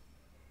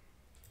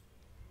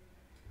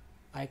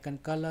 Icon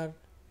color.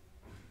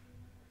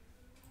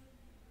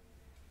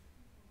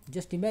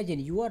 Just imagine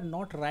you are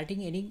not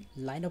writing any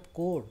line of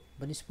code,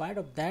 but in spite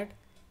of that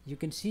you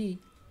can see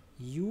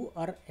you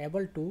are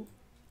able to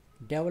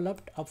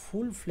develop a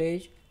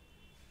full-fledged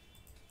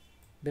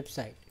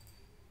website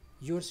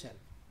yourself.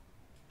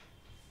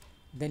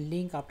 Then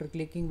link, after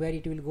clicking, where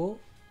it will go,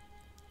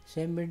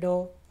 same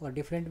window or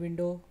different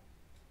window,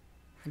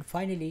 and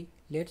finally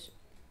let's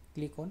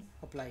click on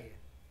apply here.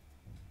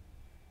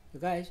 So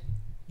guys,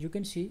 you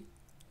can see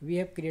we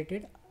have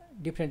created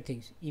different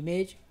things: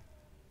 image,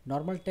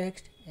 normal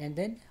text, and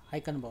then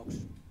icon box.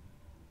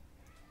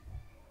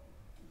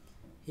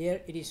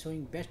 Here it is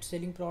showing best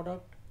selling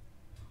product.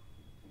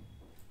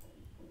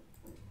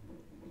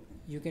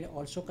 You can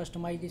also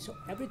customize this, so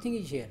everything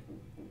is here.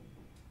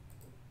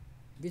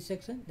 This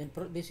section, then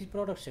this is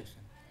product section.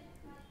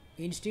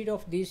 Instead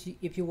of this,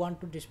 if you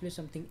want to display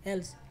something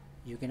else,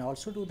 you can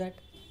also do that.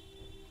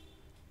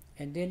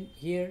 And then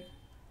here,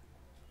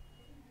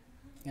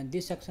 and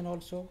this section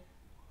also,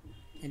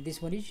 and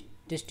this one is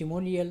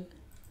testimonial,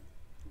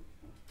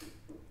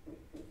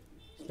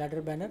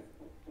 slider banner.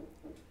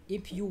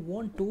 If you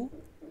want to,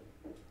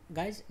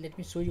 guys, let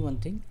me show you one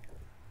thing.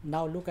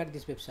 Now look at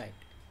this website.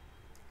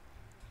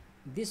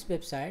 This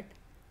website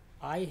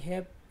I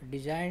have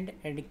designed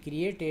and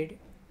created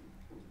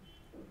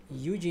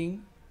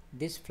using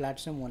this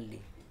Flatsum only.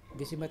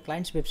 This is my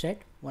client's website,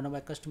 one of my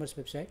customers'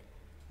 website,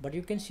 but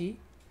you can see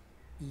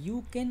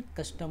you can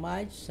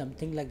customize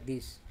something like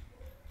this,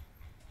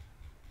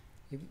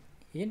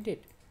 isn't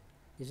it?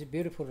 This is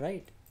beautiful,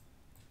 right?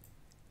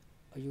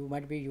 You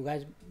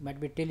guys might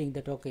be telling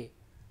that, okay,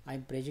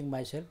 I'm praising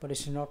myself, but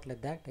it's not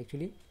like that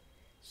actually.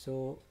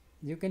 So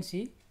you can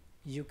see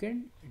you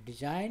can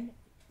design.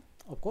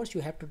 Of course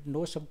you have to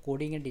know some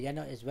coding and design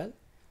as well.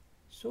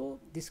 So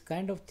this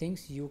kind of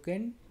things you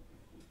can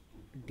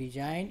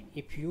design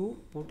if you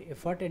put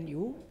effort and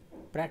you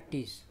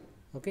practice.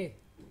 Okay,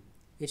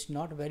 it's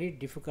not very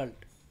difficult.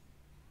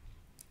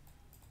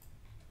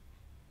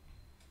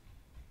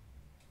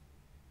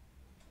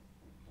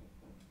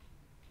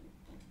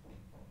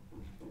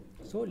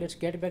 So let's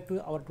get back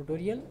to our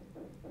tutorial.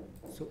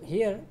 So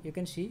here you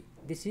can see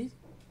this is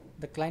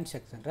the client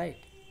section, right?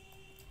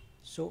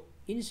 So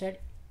inside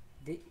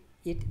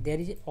there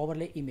is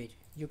overlay image.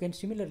 You can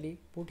similarly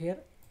put here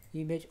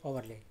image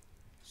overlay.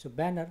 So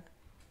banner,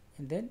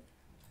 and then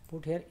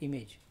put here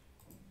image.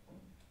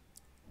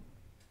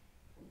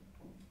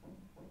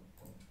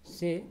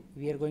 Say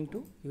we are going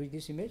to use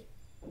this image.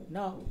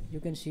 Now you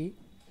can see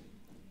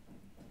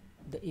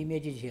the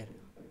image is here.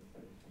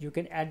 You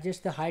can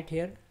adjust the height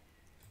here,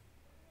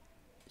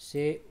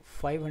 say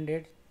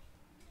 500.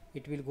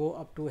 It will go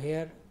up to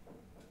here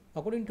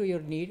according to your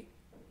need.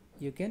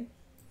 You can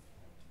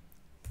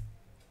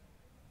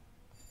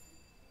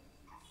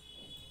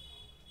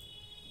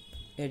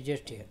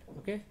adjust here.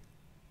 Okay,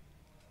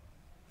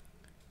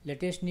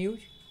 latest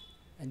news,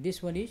 and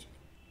this one is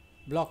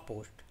blog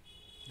post,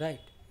 right?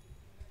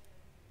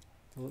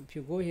 So if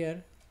you go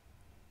here,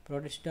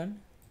 product done,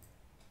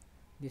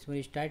 this one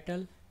is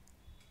title,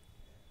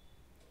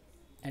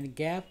 and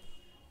gap.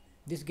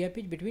 This gap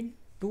is between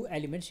two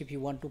elements if you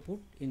want to put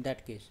in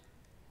that case.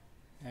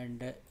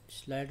 And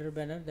slider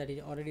banner, that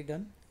is already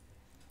done.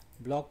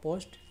 Blog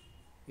post,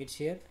 it's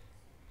here,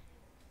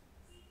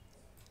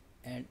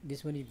 and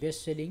this one is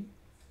best selling.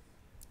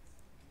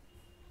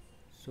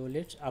 So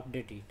let's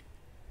update it.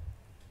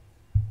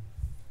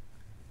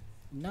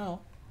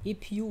 Now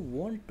if you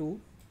want to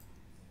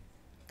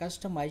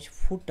customize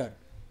footer,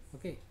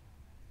 okay,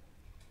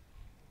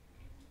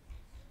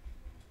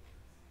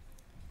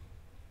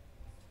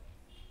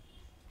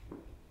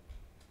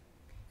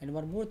 and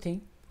one more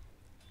thing,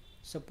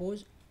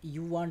 suppose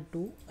you want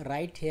to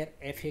write here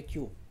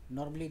FAQ.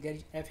 Normally there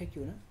is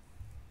FAQ, na?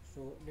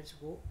 So let's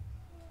go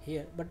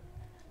here, but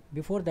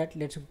before that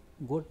let's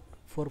go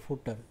for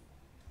footer.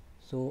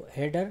 So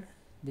header,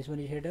 this one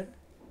is header,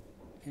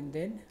 and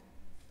then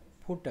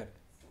footer.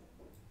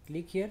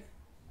 Click here.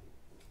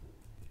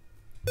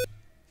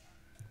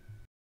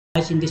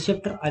 Guys, in this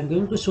chapter I'm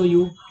going to show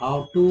you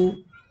how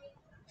to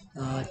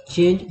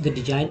change the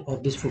design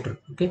of this footer.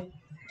 Okay,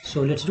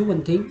 so let's do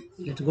one thing.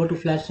 Let's go to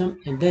Flashsum,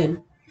 and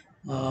then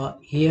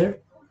here,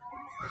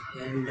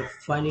 and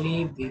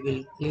finally we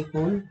will click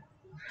on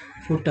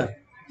footer.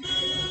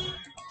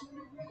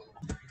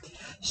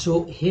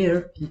 So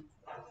here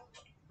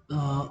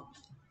uh,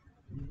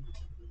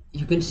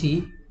 you can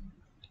see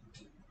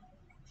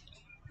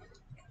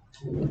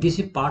this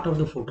is part of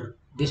the footer,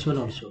 this one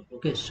also.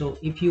 Okay, so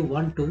if you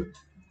want to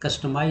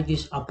customize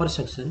this upper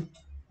section,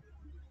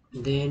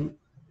 then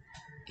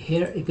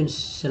here you can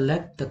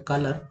select the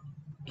color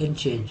and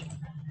change.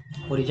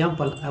 For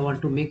example, I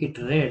want to make it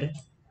red,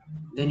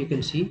 then you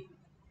can see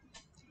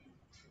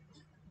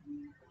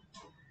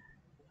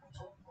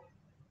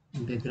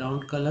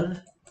background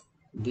color,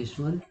 this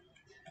one.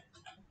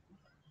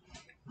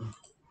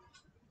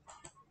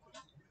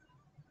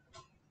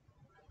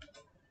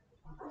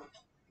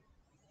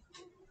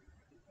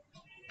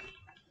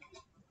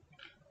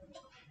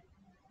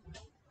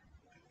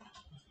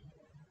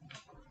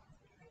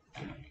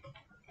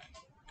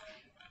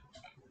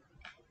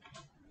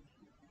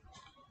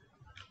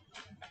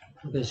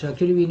 Okay, so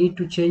actually we need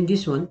to change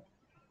this one,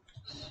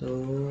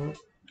 so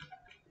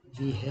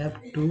we have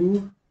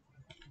to,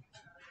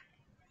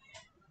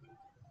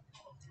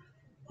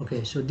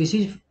 okay, so this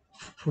is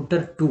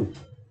footer 2.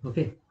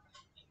 Okay,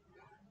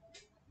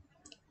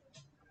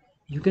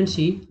 you can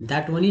see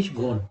that one is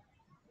gone,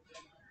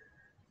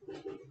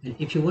 and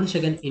if you once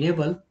again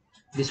enable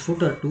this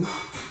footer 2,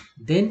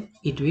 then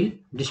it will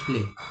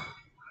display.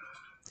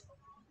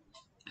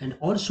 And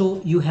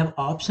also you have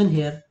option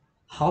here,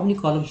 how many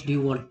columns do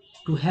you want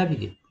to have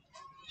in it.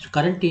 So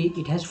currently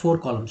it has 4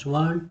 columns,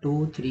 1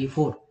 2 3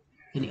 4,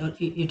 and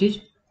it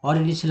is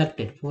already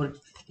selected. For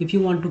if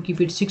you want to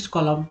keep it 6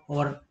 column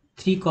or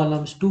 3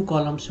 columns, 2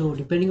 columns, so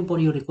depending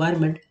upon your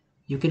requirement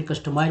you can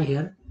customize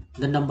here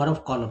the number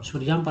of columns. For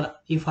example,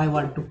 if I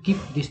want to keep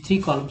these 3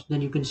 columns,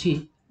 then you can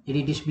see it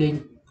is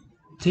displaying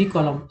 3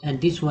 column, and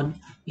this one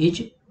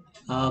is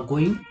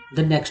going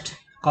the next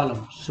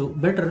column. So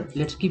better,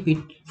 let's keep it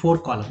 4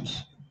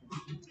 columns.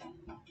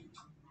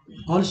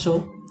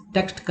 Also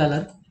text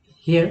color,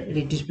 here it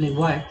is displaying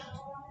white.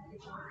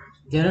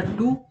 There are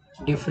 2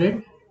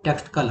 different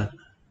text color,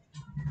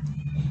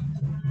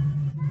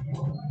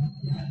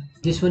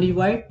 this one is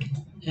white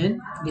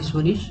and this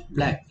one is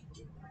black.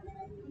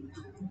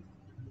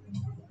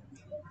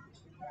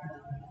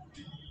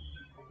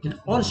 And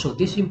also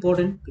this is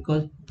important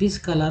because this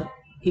color,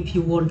 if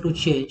you want to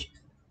change,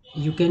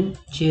 you can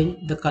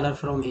change the color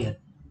from here.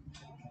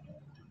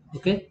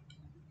 Okay,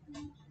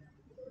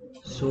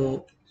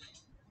 so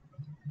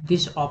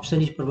this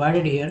option is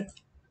provided here.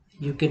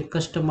 You can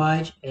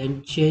customize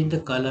and change the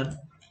color,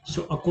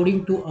 so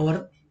according to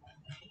our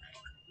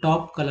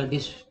top color,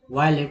 this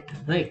violet,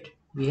 right,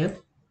 we have,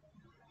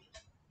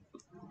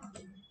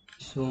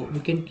 so we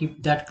can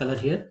keep that color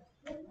here,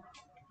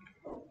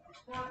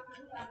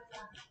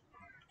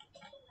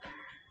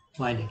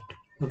 violet.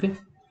 Okay,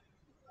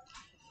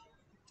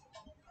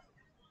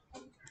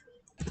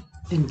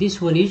 and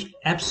this one is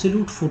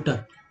absolute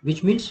footer,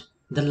 which means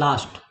the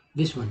last,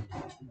 this one.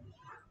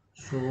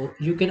 So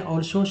you can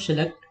also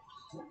select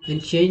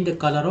and change the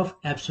color of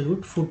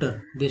absolute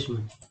footer, this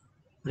one.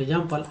 For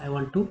example, I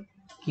want to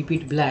keep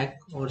it black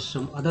or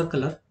some other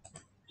color,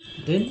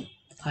 then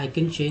I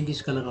can change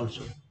this color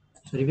also.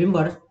 So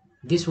remember,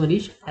 this one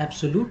is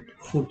absolute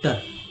footer.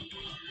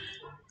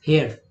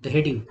 Here the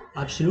heading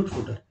absolute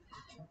footer,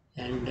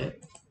 and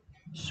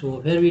so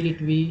where will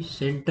it be?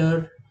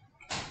 Center.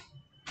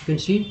 You can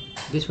see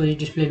this one is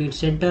displayed in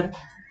center.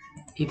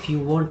 If you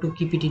want to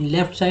keep it in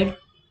left side,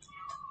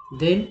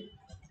 then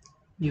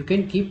you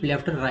can keep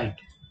left or right.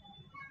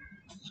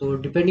 So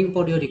depending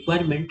upon your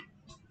requirement,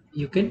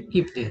 you can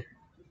keep there.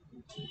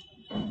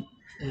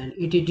 And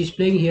it is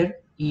displaying here,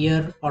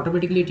 here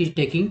automatically it is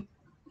taking,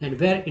 and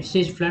where it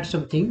says flat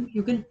something,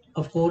 you can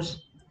of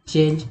course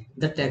change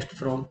the text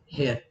from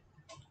here.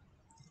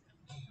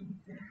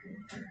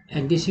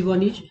 And this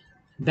one is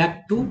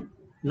back to,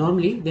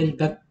 normally there is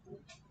back,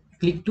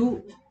 click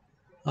to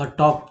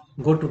top,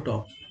 go to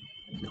top.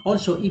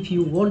 Also if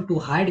you want to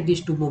hide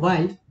this to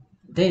mobile,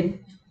 then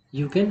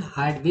you can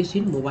hide this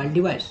in mobile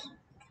device.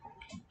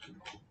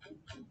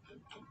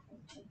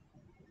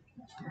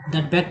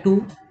 That back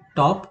to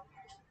top,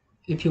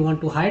 if you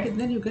want to hide,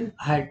 then you can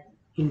hide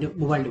in the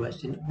mobile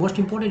device. And most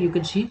important, you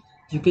can see,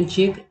 you can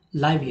check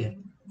live here.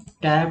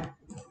 tab,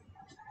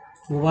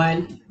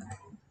 mobile,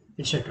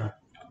 etc.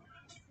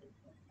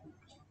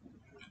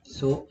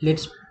 So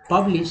let's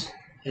publish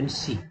and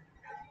see.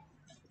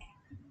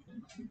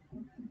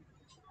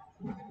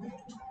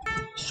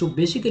 So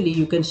basically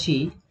you can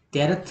see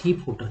there are three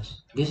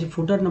footers. This is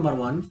footer number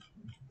 1,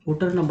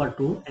 footer number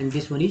 2, and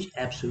this one is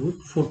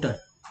absolute footer.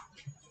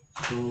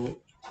 So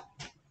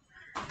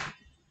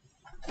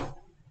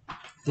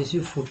this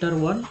is footer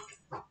 1.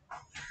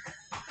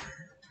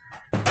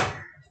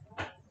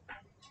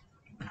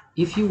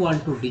 If you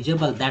want to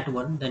disable that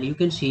one, then you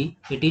can see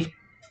it is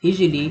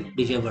easily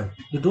disabled.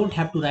 You don't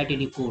have to write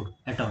any code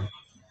at all.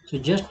 So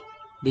just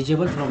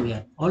disable from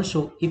here.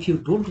 Also, if you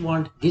don't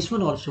want this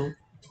one also,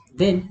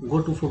 then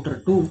go to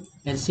footer 2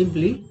 and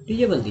simply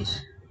disable this.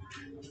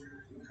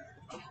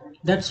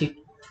 That's it.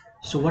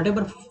 So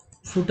whatever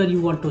footer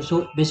you want to,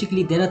 so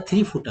basically there are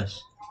three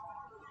footers.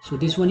 So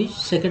this one is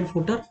second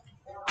footer.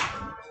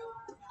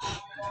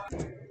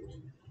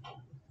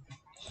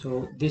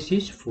 So this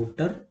is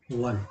footer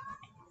 1.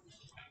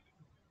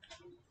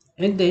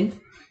 And then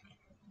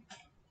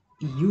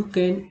you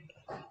can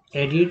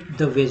edit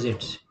the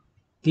widgets.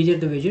 These are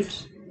the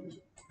widgets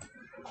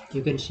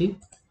you can see.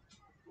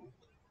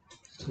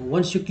 So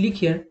once you click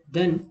here,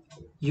 then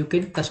you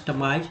can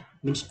customize,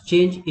 means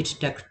change its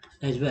text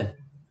as well.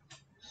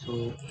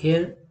 So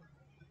here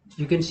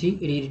you can see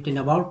it is written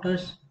about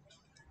us,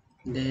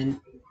 then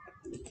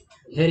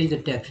here is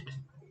the text,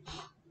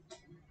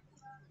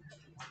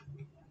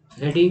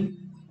 heading,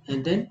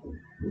 and then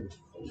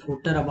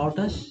footer about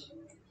us.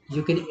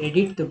 You can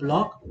edit the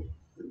block.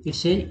 It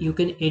says you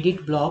can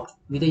edit block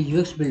with a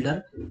UX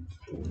builder.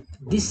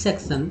 This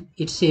section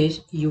it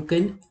says you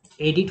can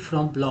edit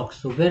from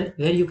blocks. So where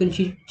you can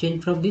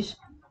change from this.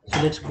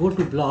 So let's go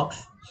to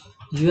blocks,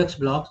 UX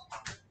blocks.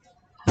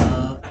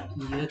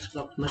 UX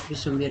block must be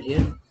somewhere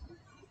here.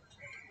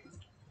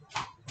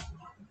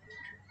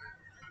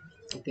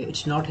 Okay,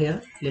 it's not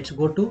here. Let's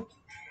go to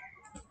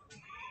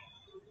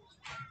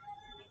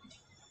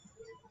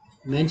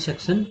main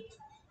section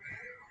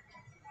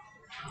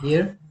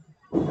here,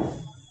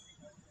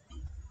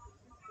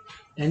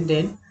 and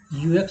then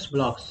UX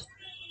blocks.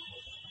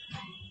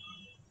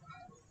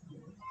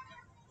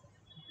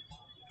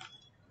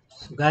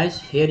 So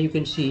guys, here you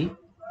can see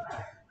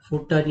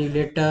footer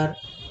newsletter,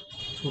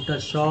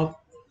 footer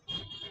shop,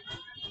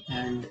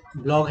 and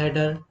blog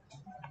header,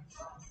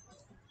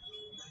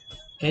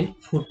 and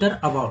footer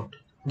about,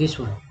 this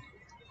one.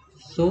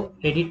 So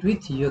edit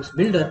with UX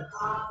builder,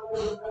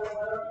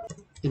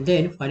 and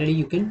then finally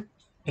you can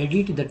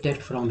edit the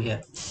text from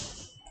here.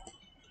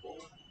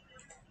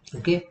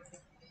 Okay,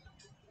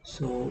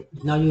 so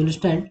now you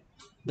understand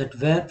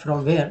that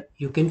from where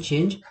you can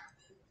change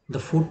the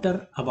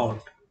footer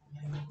about.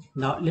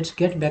 Now let's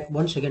get back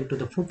once again to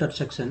the footer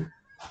section,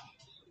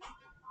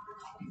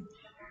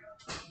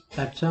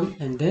 add some,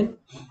 and then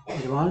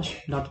advanced,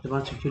 not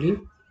advanced actually,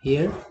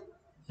 here,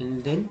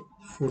 and then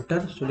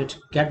footer. So let's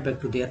get back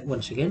to there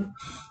once again.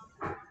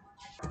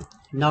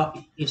 Now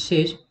it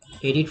says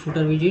edit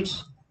footer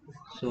widgets.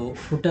 So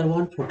footer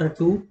 1, footer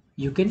 2,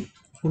 you can,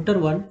 footer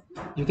 1,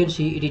 you can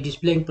see it is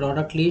displaying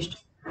product list.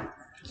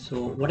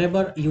 So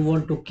whatever you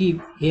want to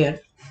keep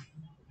here,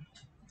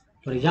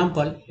 for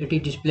example, it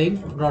is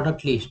displaying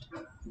product list.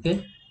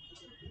 Okay,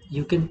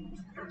 you can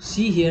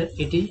see here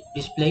it is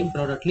displaying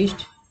product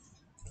list.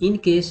 In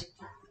case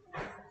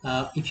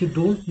if you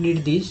don't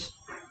need this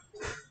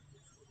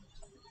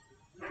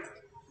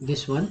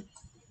one,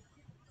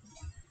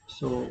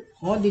 so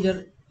all these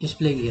are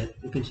displaying here,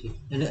 you can see,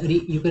 and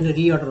you can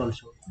reorder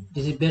also.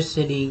 This is best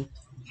selling,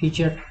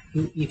 featured.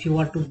 If you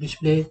want to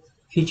display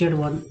featured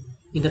one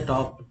in the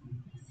top.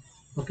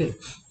 Okay,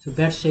 so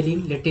best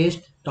selling,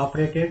 latest, top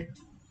rated,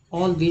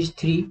 all these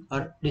three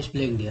are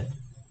displaying there.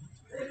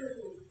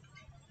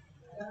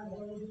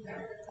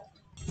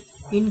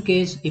 In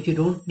case if you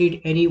don't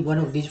need any one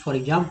of these, for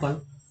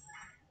example,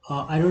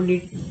 I don't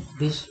need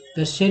this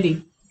best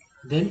selling,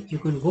 then you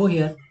can go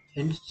here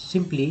and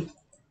simply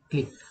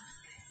click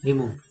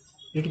remove.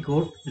 It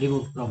got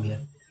removed from here.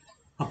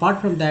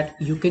 Apart from that,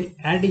 you can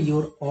add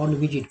your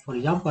own widget. For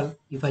example,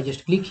 if I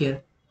just click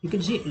here, you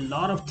can see a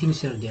lot of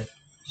things are there.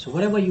 So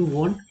whatever you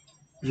want,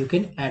 you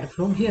can add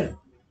from here.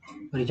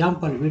 For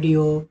example,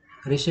 video,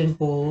 recent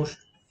post,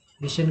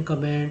 recent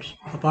comments.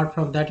 Apart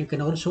from that, you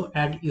can also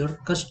add your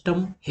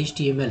custom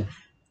HTML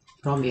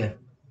from here.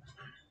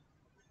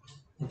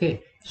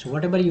 Okay, so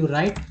whatever you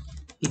write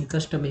in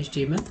custom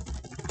HTML,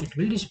 it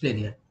will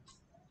display there.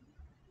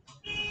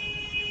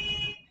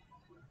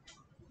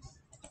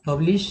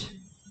 Publish,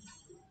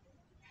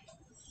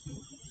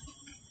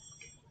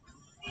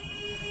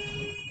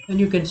 and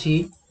you can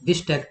see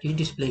this text is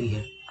displaying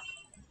here.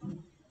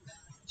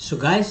 So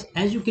guys,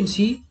 as you can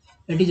see,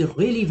 it is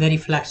really very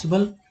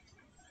flexible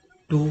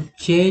to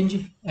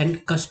change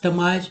and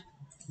customize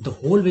the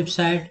whole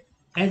website.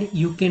 And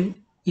you can,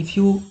 if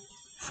you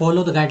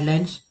follow the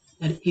guidelines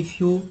and if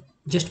you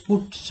just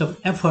put some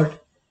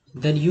effort,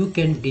 then you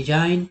can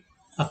design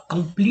a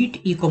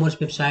complete e-commerce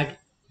website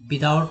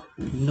without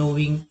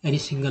knowing any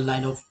single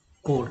line of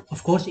code.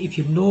 Of course, if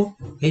you know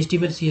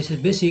HTML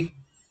CSS basic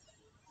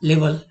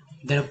level,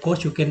 then of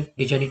course you can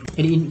design it,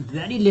 and in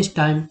very less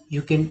time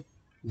you can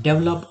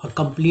develop a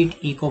complete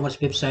e-commerce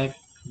website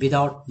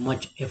without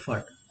much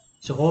effort.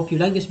 So hope you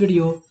like this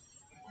video.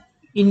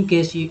 In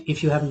case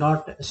if you have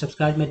not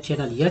subscribed my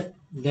channel yet,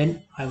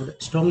 then I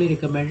would strongly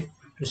recommend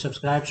to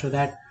subscribe, so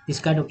that this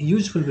kind of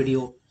useful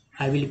video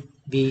I will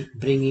be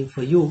bringing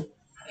for you,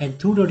 and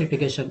through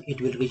notification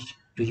it will reach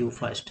to you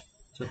first.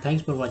 So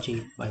thanks for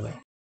watching. Bye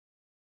bye.